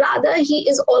 but rather he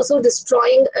is also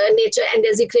destroying nature and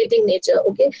desecrating nature.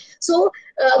 Okay, so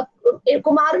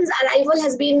Kumaran's arrival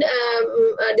has been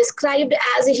described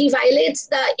as he violates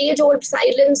the age-old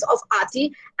silence of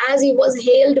Athi, as he was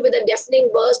hailed with a deafening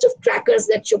burst of crackers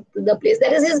that shook the place.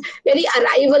 That is his very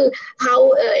arrival,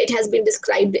 how it has been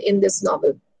described in this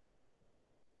novel.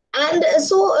 And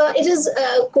so it is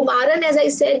Kumaran, as I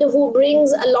said, who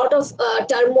brings a lot of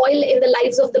turmoil in the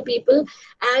lives of the people.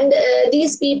 And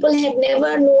these people had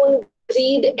never known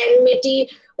greed, enmity,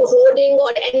 hoarding,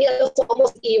 or any other form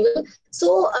of evil.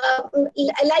 So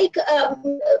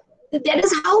that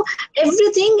is how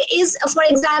everything is. For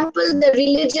example, the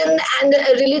religion and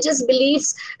religious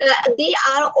beliefs, they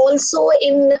are also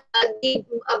in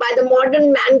by the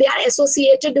modern man, they are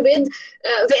associated with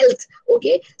wealth.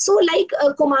 Okay, so like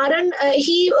Kumaran,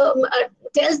 he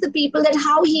tells the people that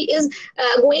how he is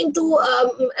going to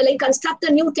like construct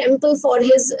a new temple for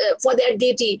his for their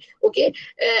deity. Okay,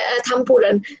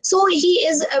 Thampuran. So he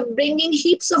is bringing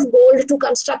heaps of gold to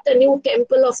construct a new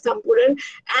temple of Thampuran,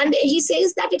 and he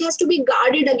says that it has to be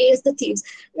guarded against the thieves.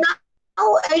 Now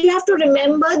you have to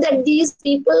remember that these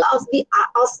people of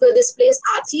this place,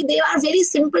 Athi, they are very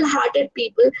simple-hearted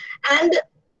people, and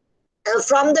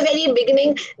from the very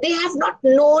beginning they have not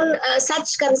known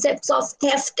such concepts of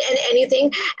theft and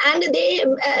anything, and they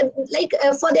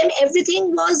for them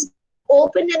everything was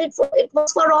open, and it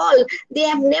was for all. They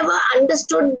have never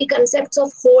understood the concepts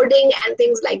of hoarding and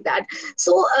things like that.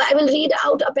 So I will read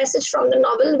out a passage from the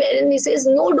novel wherein he says,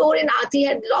 no door in Athi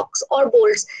had locks or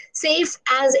bolts, safe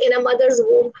as in a mother's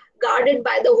womb, guarded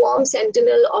by the warm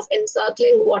sentinel of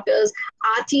encircling waters.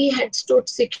 Athi had stood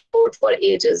secure for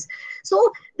ages.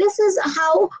 So this is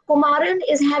how Kumaran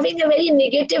is having a very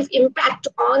negative impact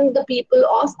on the people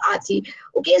of Athi.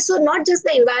 Okay, so not just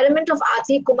the environment of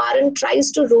Athi, Kumaran tries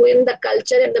to ruin the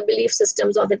culture and the belief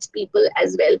systems of its people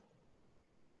as well.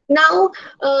 Now,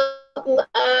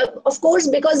 of course,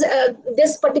 because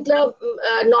this particular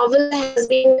novel has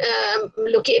been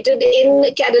located in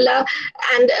Kerala,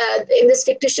 and in this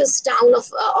fictitious town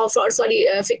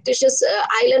fictitious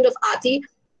island of Athi.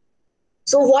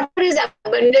 So water is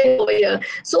abundant over here.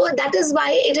 So that is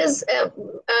why it is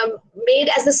made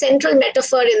as the central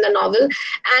metaphor in the novel,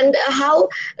 and how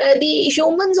the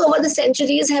humans over the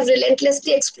centuries have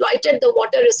relentlessly exploited the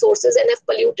water resources and have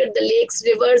polluted the lakes,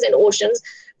 rivers, and oceans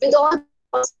with all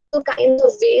possible kinds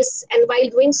of waste. And while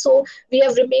doing so, we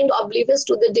have remained oblivious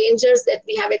to the dangers that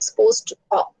we have exposed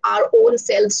our own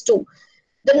selves to.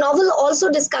 The novel also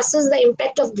discusses the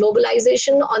impact of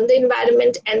globalization on the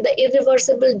environment and the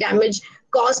irreversible damage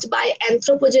caused by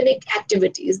anthropogenic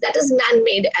activities, that is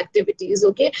man-made activities.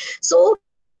 Okay, so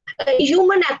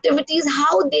human activities,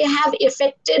 how they have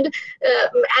affected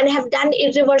and have done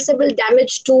irreversible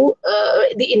damage to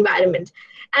the environment.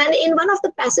 And in one of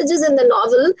the passages in the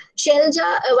novel,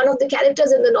 Shelja, one of the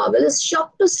characters in the novel, is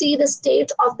shocked to see the state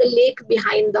of the lake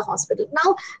behind the hospital.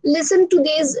 Now, listen to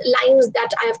these lines that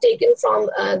I have taken from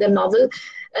the novel.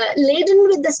 Laden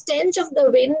with the stench of the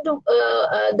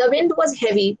wind was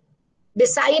heavy.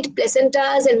 Beside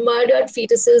placentas and murdered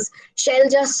fetuses,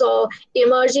 Shelja saw,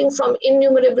 emerging from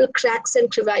innumerable cracks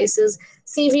and crevices,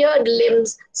 severed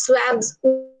limbs, swabs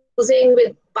oozing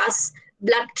with pus,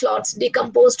 blood clots,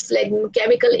 decomposed phlegm,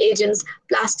 chemical agents,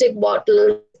 plastic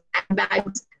bottles, and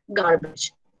bags,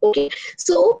 garbage. Okay,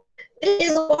 so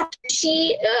this is what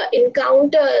she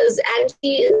encounters, and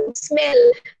she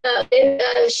smell when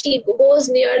she goes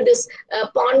near this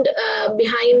pond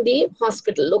behind the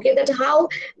hospital. Okay, that how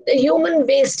the human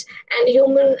waste and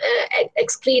human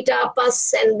excreta,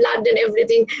 pus, and blood and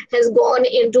everything has gone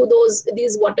into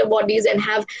these water bodies and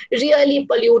have really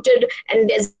polluted and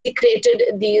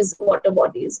desecrated these water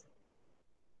bodies.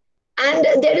 And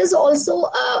there is also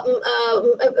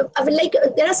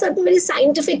there are certain very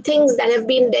scientific things that have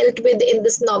been dealt with in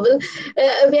this novel,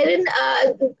 wherein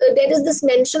there is this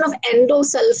mention of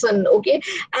endosulfan, okay,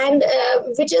 and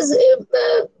which is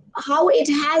how it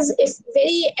has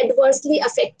very adversely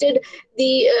affected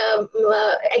the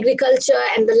agriculture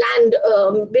and the land,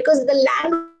 because the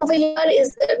land over here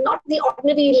is not the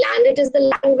ordinary land. It is the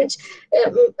land which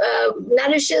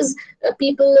nourishes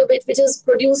people, which is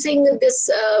producing this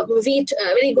wheat,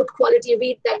 very good quality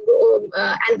wheat that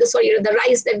and the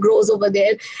rice that grows over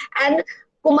there. And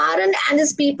Kumaran and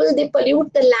his people, they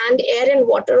pollute the land, air, and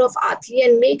water of Athi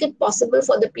and make it possible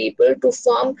for the people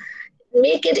to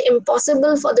make it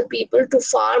impossible for the people to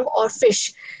farm or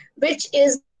fish, which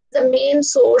is the main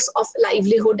source of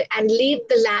livelihood, and lead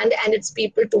the land and its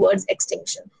people towards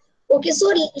extinction. Okay, so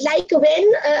like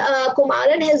when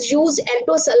Kumaran has used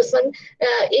endosulfan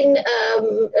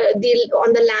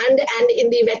on the land and in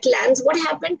the wetlands, what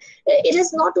happened? It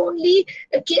has not only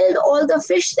killed all the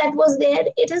fish that was there,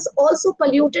 it has also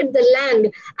polluted the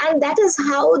land. And that is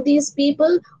how these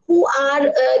people who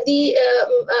are the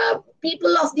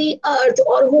people of the earth,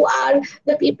 or who are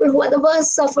the people who are the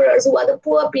worst sufferers, who are the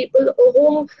poor people,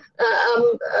 whom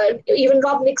even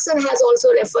Rob Nixon has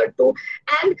also referred to,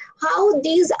 and how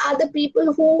these are the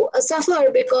people who suffer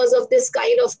because of this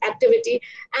kind of activity,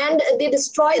 and they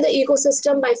destroy the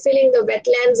ecosystem by filling the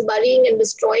wetlands, burying and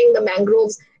destroying the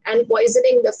mangroves, and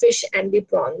poisoning the fish and the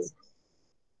prawns.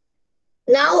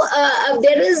 Now,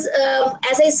 there is,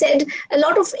 as I said, a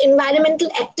lot of environmental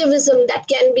activism that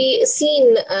can be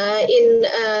seen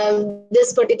in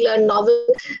this particular novel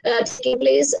taking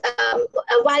place.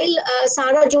 While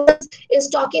Sarah Jones is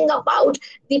talking about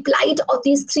the plight of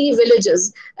these three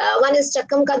villages. One is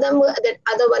Chakkam Kadam, the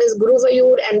other one is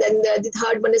Guruvayur, and then the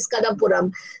third one is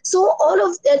Kadampuram. So all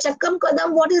of Chakkam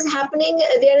Kadam, what is happening,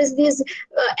 there is these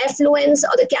effluents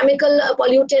or the chemical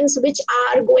pollutants which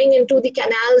are going into the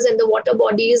canals and the water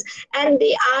water bodies, and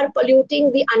they are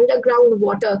polluting the underground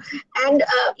water, and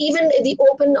even the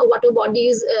open water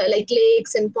bodies like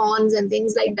lakes and ponds and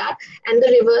things like that, and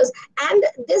the rivers. And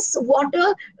this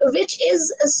water, which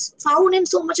is found in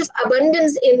so much of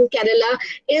abundance in Kerala,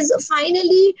 is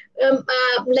finally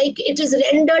like it is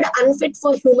rendered unfit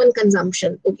for human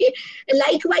consumption. Okay,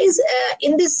 likewise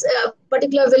in this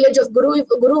particular village of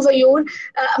Guruvayur,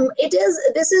 it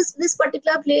is this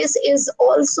particular place is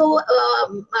also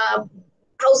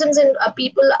thousands and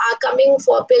people are coming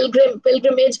for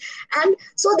pilgrimage, and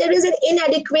so there is an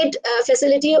inadequate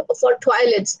facility for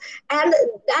toilets, and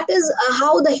that is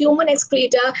how the human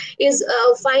excreta is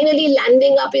finally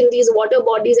landing up in these water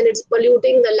bodies, and it's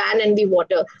polluting the land and the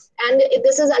water, and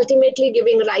this is ultimately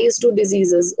giving rise to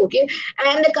diseases. Okay,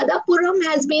 and Kadapuram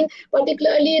has been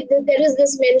particularly, there is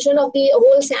this mention of the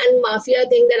whole sand mafia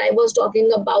thing that I was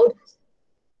talking about.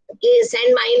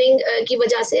 Sand mining की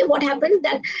वजह से what happened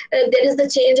that there is the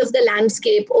change of the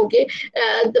landscape. Okay,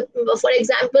 for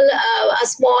example, a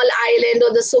small island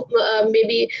or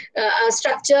maybe a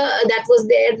structure that was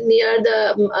there near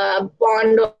the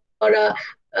pond or a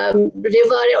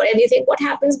river or anything, what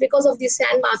happens because of these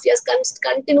sand mafias,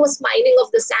 continuous mining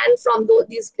of the sand from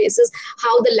these places,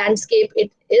 how the landscape it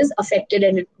is affected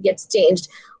and it gets changed.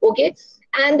 Okay,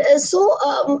 and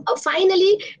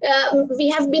finally we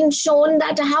have been shown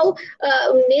that how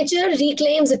nature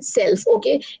reclaims itself.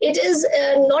 Okay, it is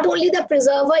not only the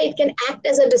preserver, it can act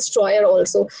as a destroyer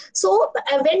also. So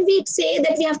when we say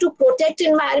that we have to protect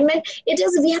environment, it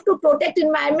is we have to protect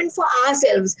environment for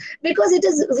ourselves, because it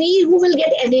is we who will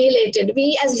get annihilated,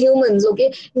 we as humans.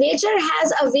 Okay, nature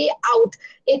has a way out.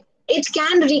 It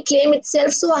can reclaim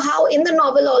itself. So how in the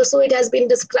novel also it has been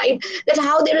described that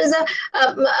how there is a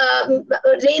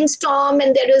rainstorm,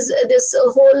 and there is this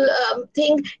whole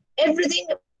thing, everything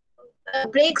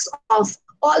breaks off,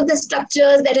 all the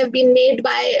structures that have been made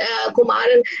by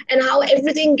Kumaran, and how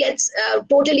everything gets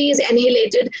totally is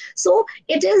annihilated. So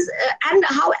it is, and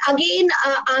how again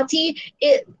Athi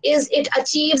it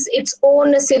achieves its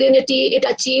own serenity, it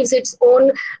achieves its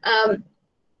own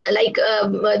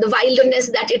the wilderness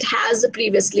that it has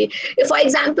previously. If, for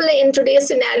example, in today's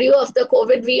scenario of the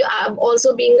COVID, we are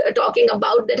also being talking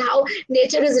about that how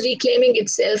nature is reclaiming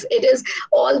itself. It is,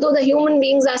 although the human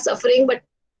beings are suffering, but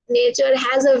nature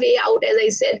has a way out, as I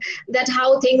said, that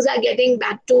how things are getting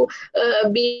back to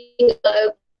being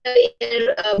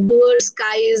blue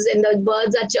skies, and the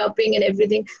birds are chirping and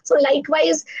everything. So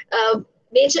likewise,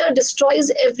 nature destroys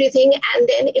everything and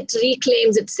then it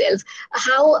reclaims itself.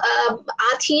 How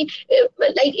Athi,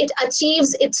 like it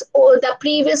achieves its the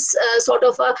previous sort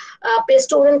of a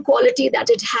pastoral quality that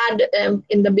it had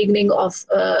in the beginning of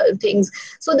things.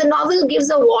 So the novel gives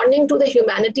a warning to the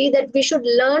humanity that we should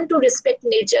learn to respect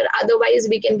nature, otherwise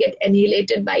we can get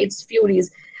annihilated by its furies.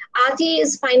 Athi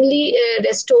is finally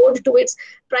restored to its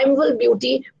primeval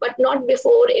beauty, but not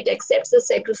before it accepts the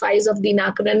sacrifice of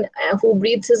Dinakaran, who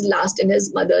breathes his last in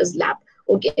his mother's lap.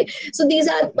 Okay, so these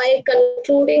are my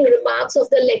concluding remarks of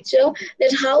the lecture,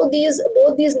 that how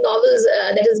both these novels,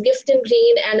 that is Gift in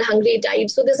Green and Hungry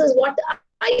Tide. So this is what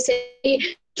I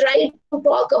essentially try to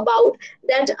talk about,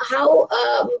 that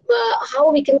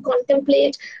how we can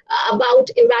contemplate about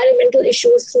environmental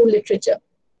issues through literature.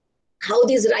 How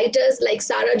these writers like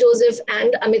Sarah Joseph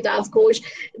and Amitav Ghosh,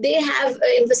 they have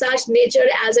emphasized nature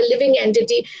as a living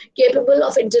entity capable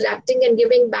of interacting and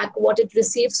giving back what it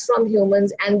receives from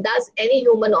humans, and thus any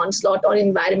human onslaught on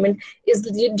environment is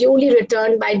duly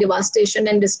returned by devastation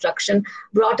and destruction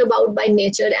brought about by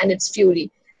nature and its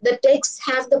fury. The texts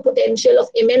have the potential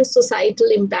of immense societal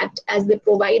impact, as they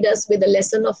provide us with a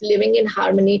lesson of living in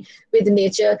harmony with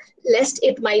nature, lest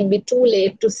it might be too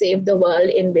late to save the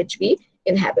world in which we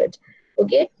inhabit.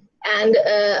 Okay, and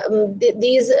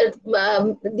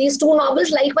these two novels,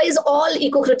 likewise all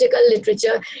eco-critical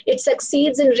literature, it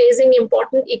succeeds in raising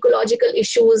important ecological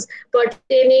issues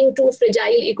pertaining to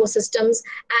fragile ecosystems,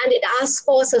 and it asks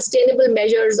for sustainable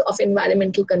measures of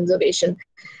environmental conservation.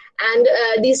 And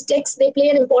these texts, they play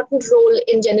an important role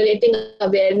in generating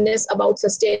awareness about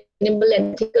sustainable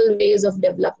and ethical ways of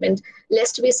development,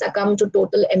 lest we succumb to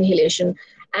total annihilation.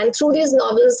 And through these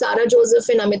novels, Sarah Joseph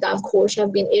and Amitav Ghosh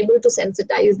have been able to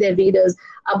sensitize their readers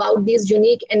about these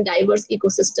unique and diverse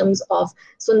ecosystems of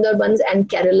Sundarbans and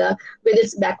Kerala, with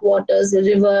its backwaters,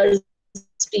 rivers,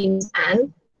 streams,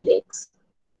 and lakes.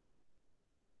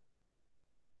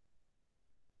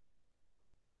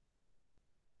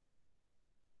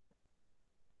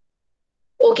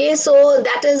 Okay, so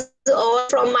that is all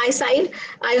from my side.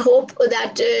 I hope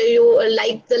that you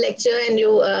liked the lecture and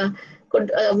you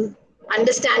could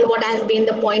understand what have been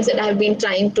the points that I have been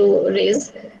trying to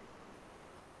raise.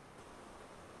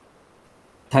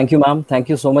 Thank you, ma'am. Thank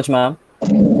you so much, ma'am.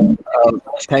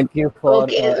 Thank you for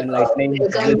Okay, enlightening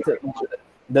welcome. with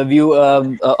the view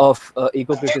of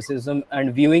eco-criticism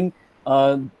and viewing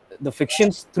uh, the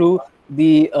fictions through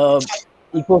the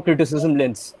eco-criticism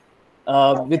lens.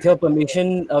 With your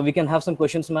permission, we can have some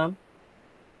questions, ma'am.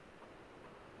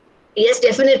 Yes,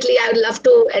 definitely. I would love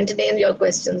to entertain your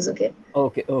questions. Okay.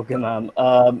 Okay, okay, ma'am.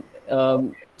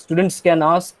 Students can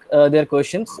ask their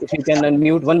questions. If you can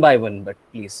unmute one by one, but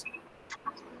please.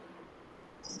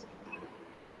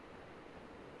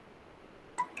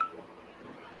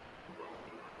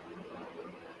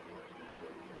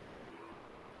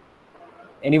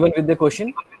 Anyone with the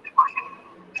question?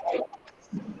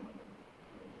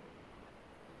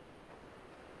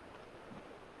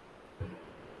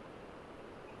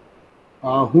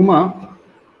 Huma,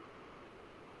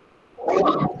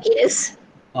 Yes.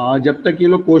 जब तक ये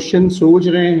लोग question सोच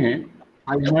रहे हैं,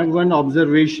 I have one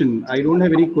observation. I don't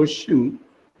have any question.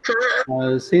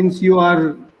 हाँ, Since you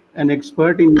are an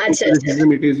expert in अच्छा अच्छा.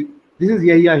 eco-criticism, this is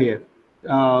Yahya here.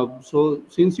 So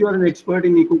since you are an expert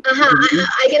in हाँ, eco-criticism,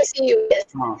 I can see you. Yes.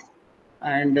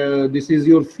 and this is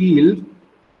your field,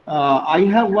 I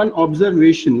have one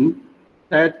observation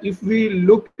that if we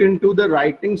look into the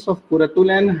writings of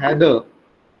Quratul and Haider,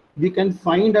 we can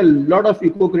find a lot of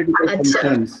eco-critical अच्छा.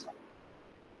 concerns.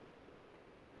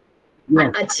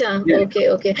 Yes. Acha, Yes.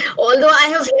 okay. Although I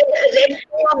have read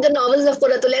some of the novels of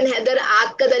Quratul and Haider,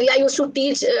 Aag Ka Darya, I used to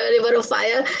teach River of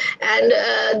Fire, and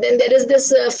then there is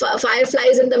this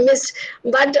Fireflies in the Mist,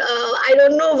 but I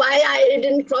don't know why it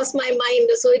didn't cross my mind.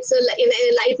 So it's an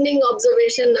enlightening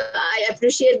observation. I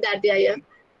appreciate that. Yeah.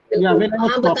 Yeah, बिल्कुल.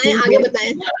 हाँ, बताएं, आगे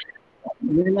बताएं.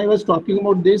 when I was talking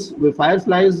about this,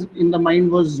 Fireflies in the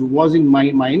Mind was in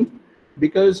my mind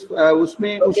because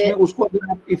Okay.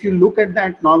 if you look at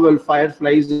that novel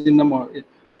Fireflies in the Mind,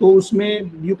 तो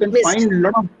उसमें you can Mist. find a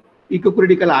lot of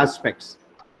eco-critical aspects.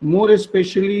 More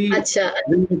especially अच्छा.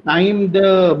 when the time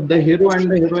the hero and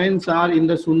the heroines are in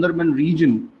the Sundarban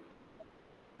region,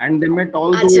 and they met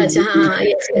all अच्छा, those हाँ,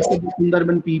 yes.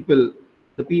 Sundarban people,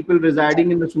 the people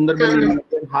residing in the Sundarban हाँ, area,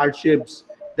 their hardships,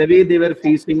 the way they were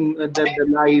facing their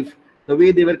life, the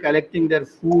way they were collecting their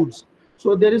foods.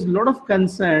 So there is a lot of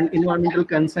concern, environmental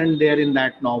concern there in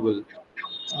that novel.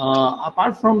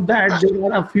 Apart from that, there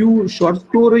are a few short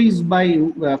stories by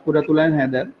Kuratullah and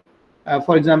Heather,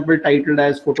 for example, titled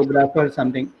as Photographer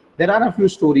something. There are a few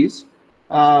stories.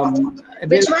 There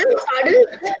which one? Pardon?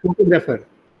 Photographer.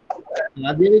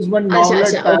 There is one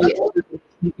अच्छा, novelet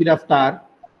okay. Raftar.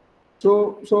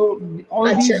 So all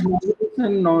अच्छा. these novels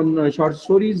and short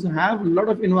stories have a lot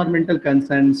of environmental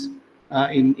concerns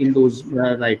in those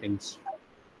writings.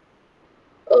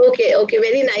 Okay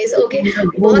very nice. Okay,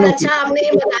 बहुत अच्छा आपने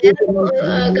ये बताया.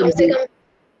 कम से कम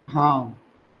हाँ.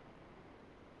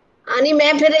 नहीं,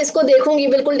 मैं फिर इसको देखूंगी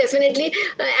बिल्कुल definitely.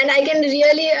 And I can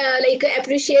really like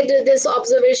appreciate this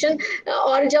observation.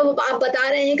 और जब आप बता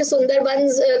रहे हैं कि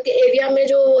सुंदरबंस के एरिया में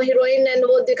जो हीरोइन एंड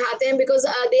वो दिखाते हैं, because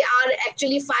they are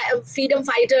actually freedom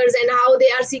fighters and how they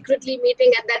are secretly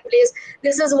meeting at that place,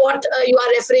 this is what you are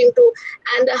referring to,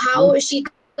 and how she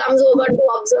comes over to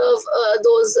observe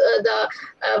those the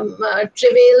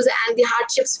travails and the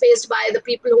hardships faced by the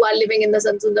people who are living in the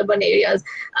Sundarban areas.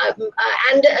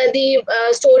 And the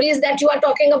stories that you are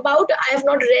talking about, I have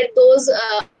not read those.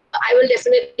 I will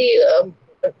definitely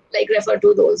like refer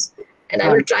to those, and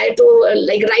I will try to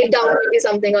like write down maybe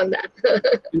something on that.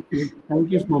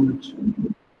 Thank you so much.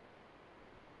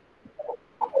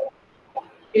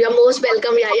 You are most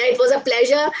welcome, Yahya. It was a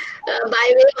pleasure by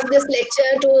way of this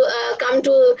lecture to come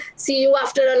to see you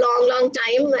after a long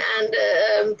time. And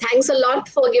thanks a lot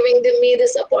for giving me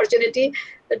this opportunity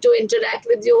to interact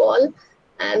with you all.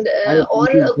 And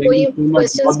और कोई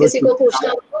questions किसी को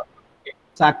पूछना?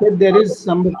 Saket, there is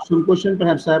some question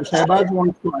perhaps. Shahbaz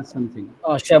wants to ask something.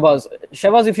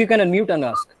 Shahbaz, if you can unmute and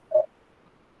ask.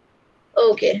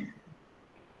 Okay.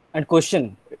 And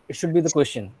question. It should be the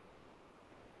question,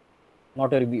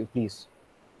 not a review, please.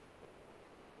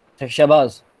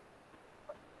 Shahbaz.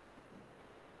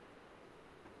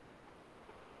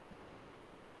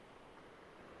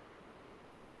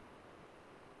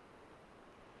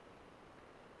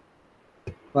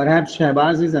 Perhaps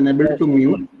Shahbaz is unable to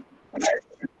mute.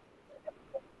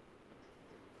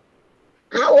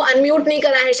 हाँ, वो unmute नहीं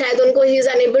करा है शायद उनको. He is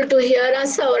unable to hear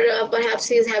us, or perhaps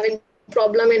he is having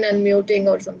problem in unmuting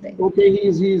or something. Okay,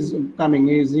 he's coming.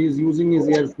 He's using his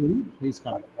earphone. He's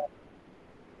coming.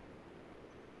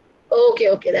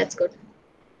 Okay, that's good.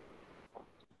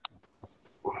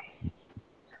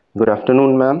 Good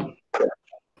afternoon, ma'am.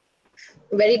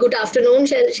 Very good afternoon,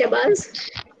 Shahbaz.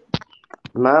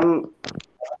 Ma'am,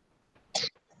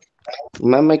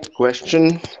 Ma'am, my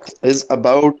question is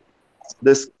about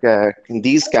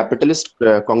these capitalist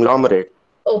conglomerate.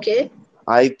 Okay.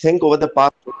 I think over the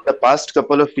past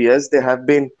couple of years, they have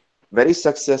been very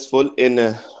successful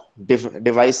in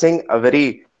devising a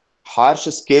very harsh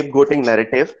scapegoating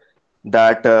narrative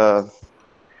that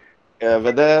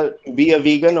whether to be a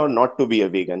vegan or not to be a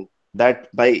vegan,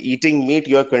 that by eating meat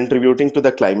you are contributing to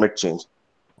the climate change,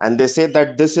 and they say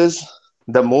that this is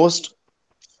the most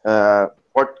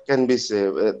what can we say?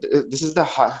 This is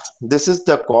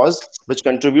the cause which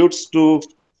contributes to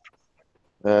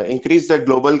increase the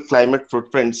global climate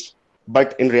footprints.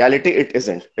 But in reality, it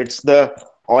isn't. It's the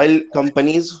oil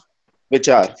companies which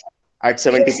are at Yes,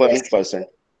 yes. 71%.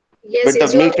 Yes, With the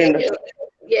yes. You are meat very, in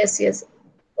yes, yes.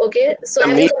 Okay. So the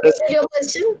have you meat, completed your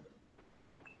question?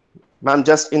 ma'am,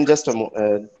 just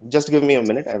give me a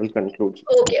minute. I will conclude.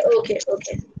 Okay, okay,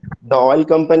 okay. The oil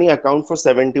company account for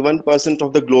 71%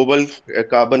 of the global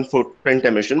carbon footprint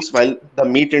emissions, while the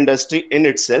meat industry in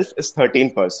itself is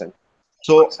 13%.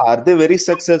 So, are they very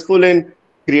successful in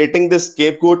creating this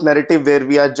scapegoat narrative where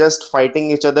we are just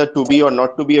fighting each other to be or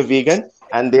not to be a vegan,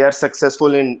 and they are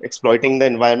successful in exploiting the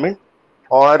environment?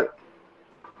 Or,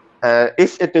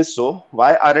 if it is so,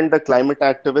 why aren't the climate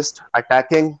activists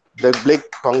attacking the big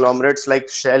conglomerates like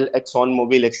Shell,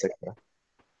 ExxonMobil, etc.?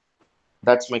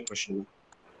 That's my question.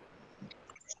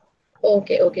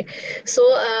 Okay, okay. So,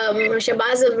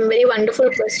 Shabazz, a very wonderful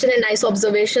question and nice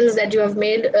observations that you have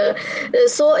made.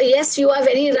 So, yes, you are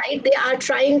very right. They are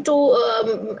trying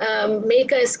to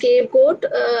make a scapegoat,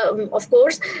 of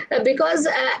course, because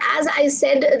as I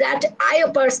said, that I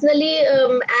personally,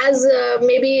 as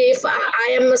maybe if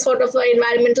I am a sort of an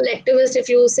environmental activist, if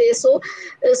you say so,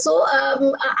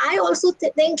 I also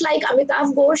think like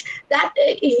Amitav Ghosh that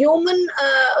human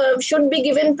should be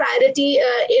given priority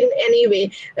in any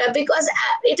way because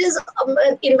it is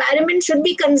environment should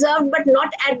be conserved but not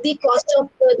at the cost of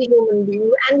the human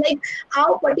being, and like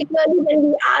how particularly when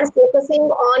we are focusing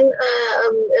on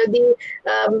the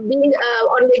being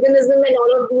on veganism and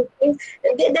all of these things,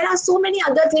 there are so many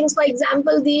other things. For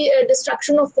example, the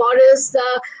destruction of forests,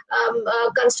 the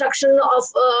construction of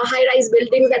high-rise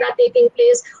buildings that are taking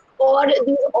place, or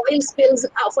these oil spills.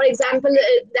 For example,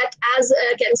 that as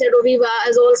Cancer Roviva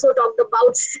has also talked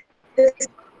about this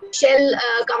Shell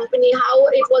company, how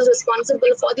it was responsible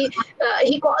for the,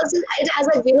 he calls it as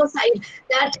a genocide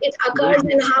that it occurs,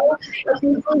 and how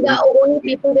people, the only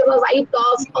people they were wiped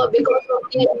off because of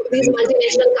these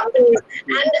multinational companies.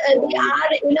 And they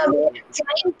are in a way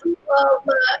trying to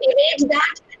evade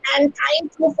that and trying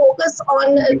to focus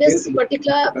on this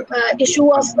particular issue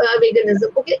of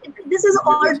veganism. Okay, this is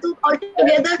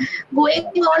altogether going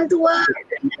on to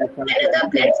another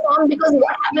platform, because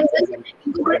what happens is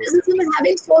criticism is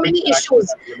having so many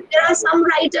issues. There are some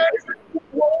writers who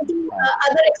go into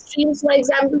other extremes. For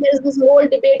example, there is this whole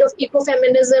debate of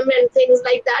ecofeminism and things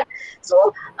like that.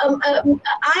 So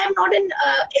I am not an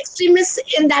extremist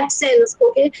in that sense.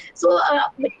 Okay, so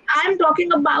I am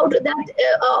talking about that.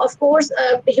 Of course,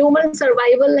 human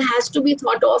survival has to be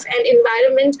thought of, and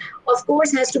environment, of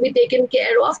course, has to be taken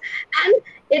care of. And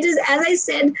it is, as I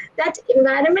said, that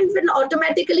environment will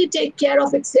automatically take care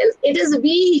of itself. It is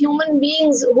we human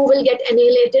beings who will get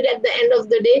annihilated at the end of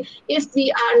the day if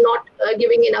we are not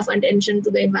giving enough attention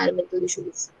to the environmental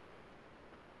issues.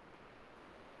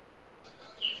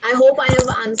 I hope I have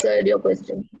answered your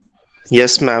question.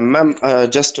 Yes, ma'am. Ma'am,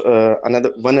 just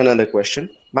another question.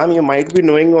 Ma'am, you might be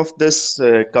knowing of this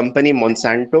company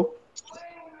Monsanto,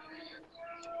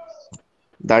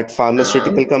 that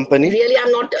pharmaceutical company. Really,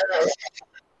 I'm not.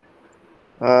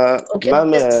 Okay,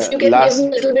 Ma'am, just you can give me a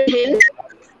little bit hint.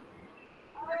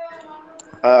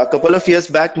 a couple of years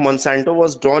back, Monsanto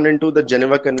was drawn into the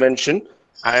Geneva Convention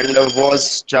and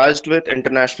was charged with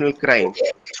international crime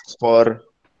Okay, for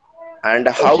and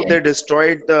how okay, they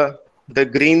destroyed the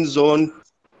green zone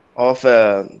of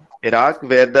Iraq,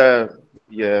 where the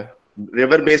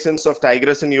river basins of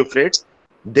Tigris and Euphrates,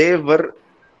 they were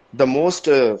the most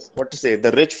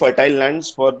the rich fertile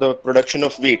lands for the production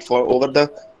of wheat for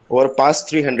over past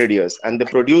 300 years, and they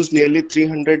produced nearly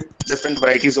 300 different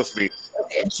varieties of wheat.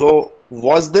 okay, So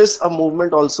was this a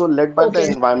movement also led by the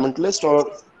okay. environmentalist,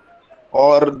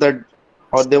 or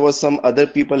there was some other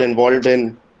people involved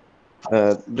in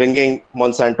bringing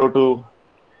Monsanto to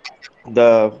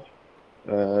the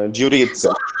jury So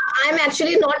itself? I'm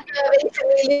actually not very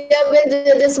familiar with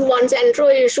this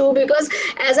Monsanto issue, because,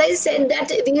 as I said,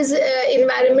 that these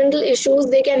environmental issues,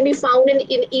 they can be found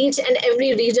in each and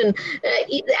every region,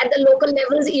 at the local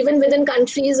levels, even within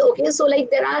countries. Okay, so like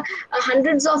there are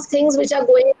hundreds of things which are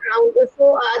going around.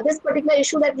 So this particular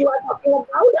issue that you are talking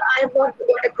about, I have not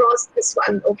got across this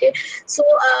one. Okay, so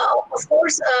of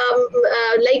course,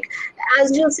 like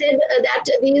as you said, that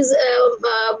these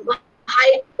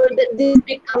high that these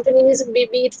big companies, be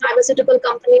it pharmaceutical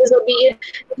companies or be it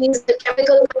these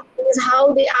chemical companies,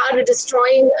 how they are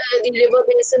destroying the river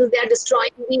basins, they are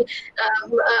destroying the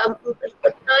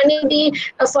turning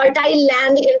the fertile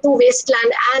land into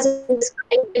wasteland, as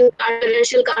described in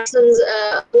Rachel Carson's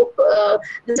book,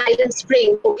 The Silent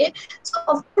Spring. Okay, so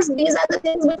of course these are the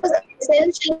things, because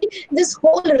essentially this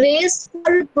whole race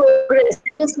for progress,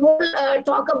 this whole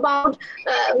talk about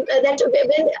that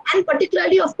when, and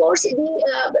particularly of course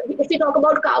if we talk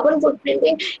about carbon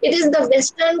footprinting, it is the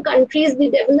Western countries, the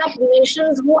developed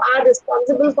nations, who are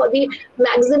responsible for the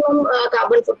maximum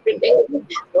carbon footprinting.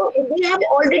 So they have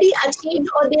already achieved,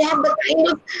 or they have the kind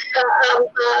of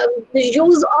the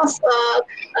use of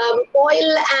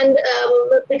oil and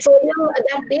petroleum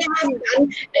that they have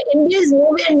done. India is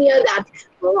nowhere near that.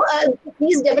 So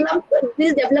these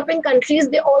developing countries,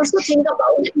 they also think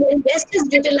about it. When West is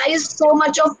utilized so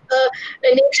much of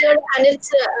nature and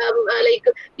its like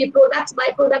the products,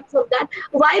 byproducts of that,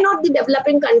 why not the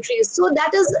developing countries? So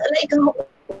that is like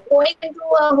going into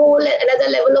a whole another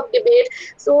level of debate.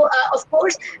 So of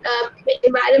course,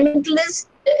 environmentalists,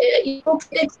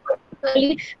 eco-critics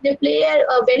particularly, they play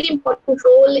a very important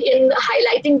role in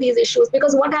highlighting these issues,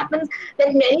 because what happens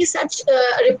that many such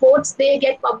reports, they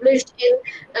get published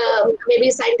in maybe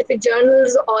scientific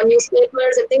journals or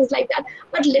newspapers and things like that.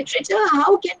 But literature,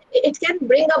 how can it can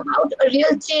bring about a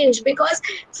real change? Because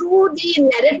through the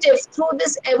narrative, through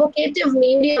this evocative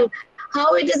medium,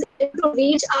 how it is able to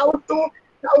reach out to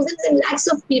thousands and lakhs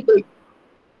of people.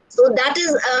 So that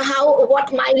is how,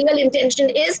 what my real intention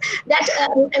is, that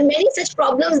and many such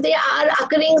problems, they are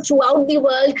occurring throughout the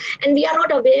world, and we are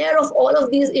not aware of all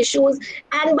of these issues.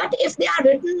 And but if they are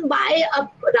written by a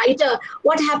writer,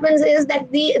 what happens is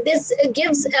that this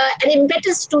gives an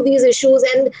impetus to these issues,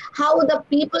 and how the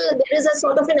people, there is a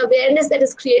sort of an awareness that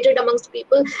is created amongst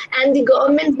people, and the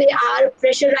government, they are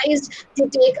pressurized to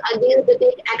take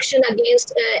action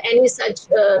against any such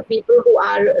people who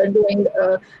are doing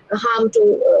harm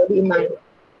to the environment.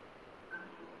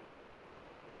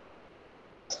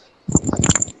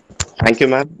 Thank you,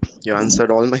 ma'am. You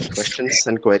answered all my questions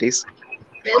and queries.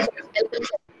 Welcome,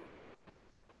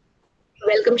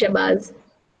 welcome, Shabazz.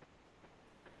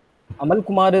 Amal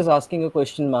Kumar is asking a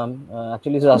question, ma'am.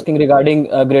 Actually, he's asking regarding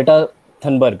Greta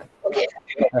Thunberg. Okay.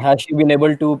 Has she been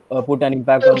able to put an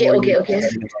impact on world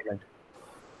environment?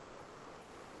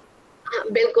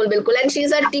 Bilkul, bilkul. And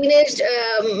she's a teenage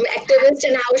activist,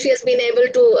 and how she has been able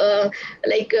to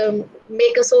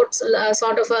make a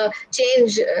sort of a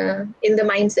change in the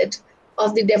mindset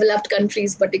of the developed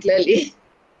countries, particularly.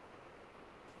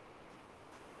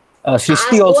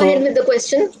 Shrishti Go also. ahead with the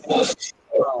question.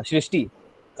 Shrishti,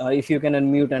 if you can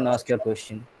unmute and ask your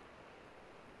question.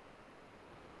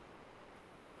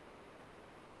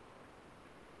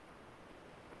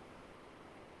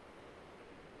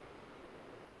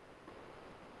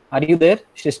 Are you there,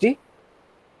 Shrishti?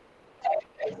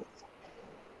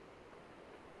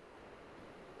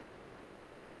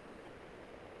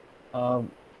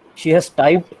 She has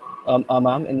typed,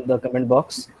 ma'am, in the comment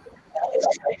box.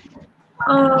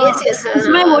 Yes, yes. Is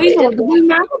my voice audible,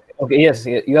 ma'am? Okay, yes,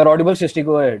 you are audible, Shrishti.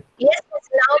 Go ahead. Yes,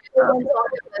 now you are audible.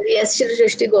 Yes,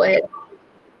 Shrishti, go ahead.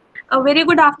 A very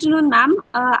good afternoon, ma'am.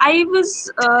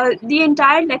 The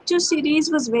entire lecture series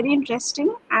was very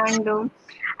interesting, and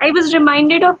I was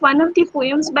reminded of one of the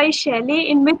poems by Shelley,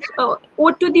 in which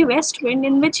Ode to the West Wind,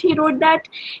 in which he wrote that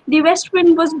the West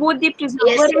Wind was both the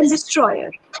preserver and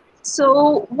destroyer.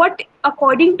 So, what,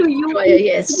 according to you,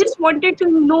 Yes. I just wanted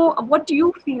to know what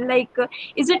you feel like.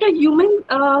 Is it a human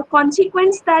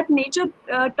consequence that nature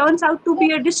turns out to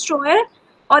be a destroyer,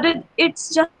 or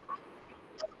it's just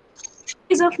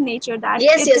of nature that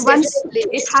yes, once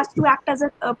definitely. it has to act as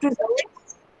a preserver?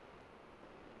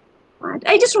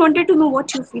 I just wanted to know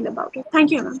what you feel about it.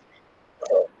 Thank you, ma'am.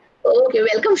 Okay,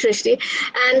 welcome, Shrishti.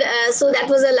 And so that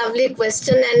was a lovely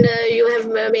question, and you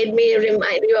have made me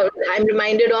remind you. I'm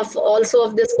reminded of also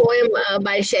of this poem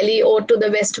by Shelley, "Ode to the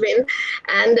West Wind,"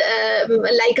 and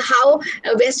like how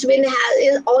West Wind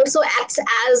also acts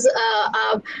as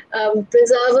a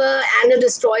preserver and a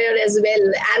destroyer as well,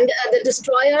 and the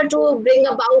destroyer to bring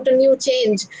about a new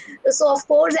change. So, of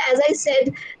course, as I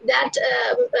said, that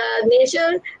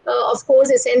nature, of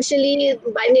course, essentially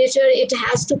by nature, it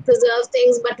has to preserve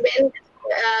things, but when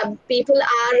people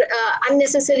are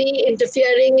unnecessarily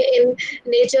interfering in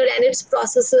nature and its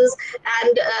processes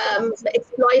and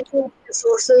exploiting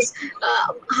resources,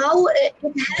 how it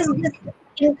has this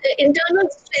internal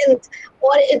strength,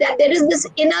 or that there is this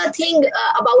inner thing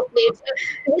about nature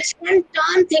which can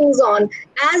turn things on.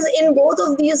 As in both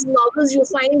of these novels, you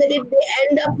find that they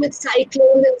end up with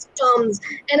cyclones and storms,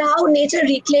 and how nature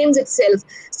reclaims itself.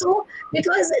 So,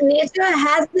 because nature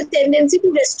has the tendency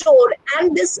to restore,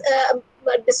 and this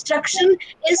destruction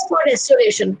is for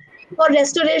restoration. For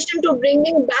restoration, to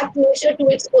bringing back nature to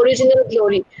its original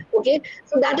glory. Okay,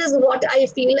 so that is what I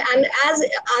feel. And as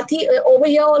Athi over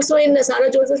here also in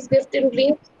Sarah Joseph's Gift in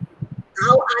Green,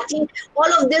 how Achi,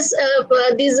 all of this,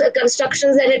 these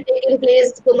constructions that had taken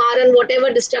place, Kumaran,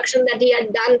 whatever destruction that he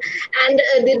had done, and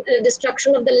the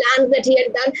destruction of the land that he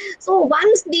had done. So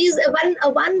once these,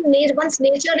 once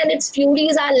nature and its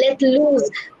furies are let loose,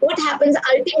 what happens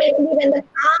ultimately when the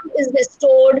calm is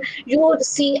restored? You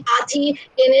see Athi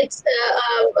in its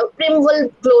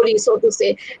primeval glory, so to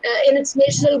say, in its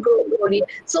natural glory.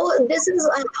 So this is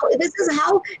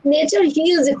how nature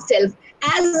heals itself.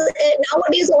 As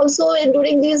nowadays also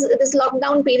during this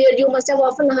lockdown period, you must have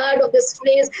often heard of this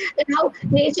phrase that how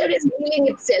nature is healing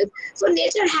itself. So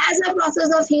nature has a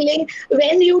process of healing.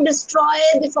 When you destroy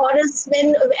the forests,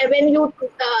 when you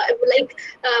like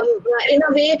in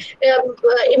a way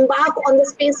embark on the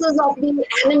spaces of the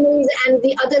animals and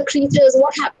the other creatures,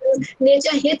 what happens?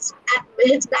 Nature hits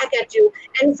back at you,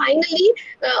 and finally,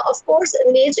 of course,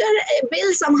 nature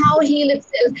will somehow heal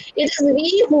itself. It is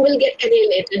we who will get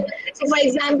annihilated. So, for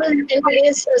example, in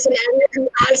today's scenario, we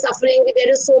are suffering. There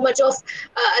is so much of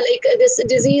this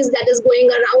disease that is going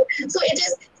around. So it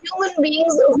is human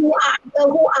beings who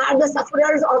are the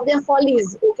sufferers of their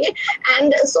follies. Okay,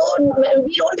 and so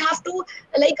we don't have to,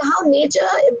 like how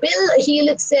nature will heal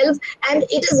itself, and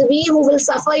it is we who will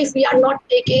suffer if we are not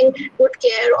taking good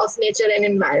care of nature and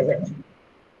environment.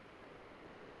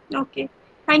 Okay.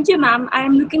 Thank you, ma'am. I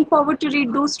am looking forward to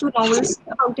read those two novels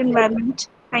about environment.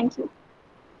 Thank you.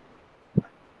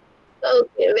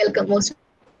 Okay, welcome, most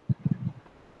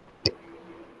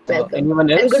welcome,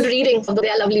 Anyone and good else? reading. They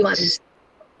are lovely ones.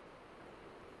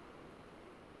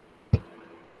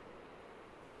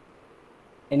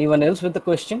 Anyone else with the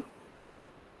question?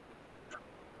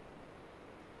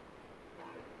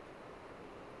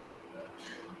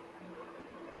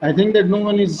 I think that no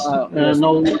one is Yes.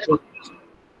 now.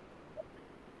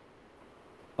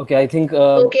 Okay, I think.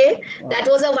 Okay, that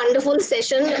was a wonderful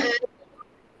session.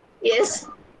 Yes.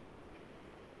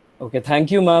 Okay, thank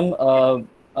you, ma'am.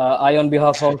 I, on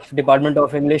behalf of Department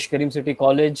of English, Karim City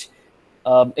College,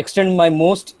 extend my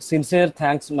most sincere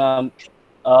thanks, ma'am,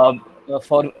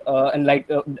 for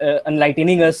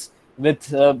enlightening us with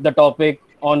the topic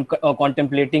on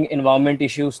contemplating environment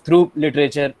issues through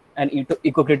literature and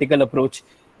eco-critical approach.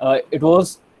 It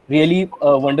was really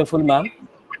wonderful, ma'am.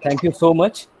 Thank you so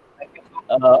much.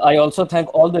 I also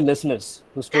thank all the listeners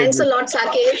who stayed Thanks a with. lot,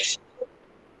 Saket.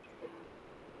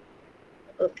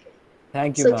 Okay.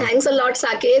 Thank you, So ma'am. thanks a lot,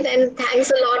 Saket, and thanks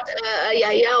a lot,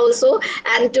 Yahya also,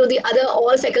 and to the other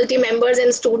all faculty members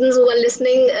and students who are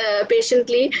listening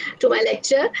patiently to my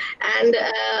lecture. And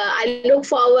I look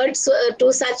forward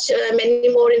to such many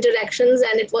more interactions.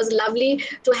 And it was lovely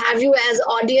to have you as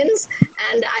audience.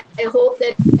 And I hope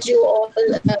that you all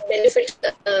benefit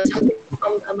something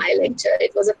from my lecture.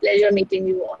 It was a pleasure meeting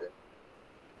you all.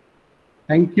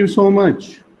 Thank you so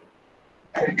much.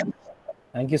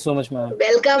 Thank you so much, ma'am.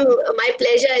 Welcome. My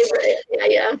pleasure.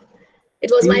 Yeah.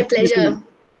 It was my ठीक है, pleasure.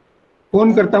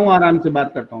 Phone करता हूँ, आराम से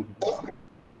बात करता हूँ.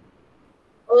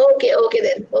 Okay, okay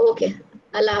then. Okay.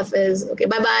 Allah Hafiz. Okay,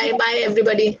 bye bye. Bye,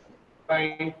 everybody.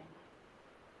 Bye.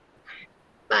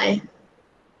 Bye.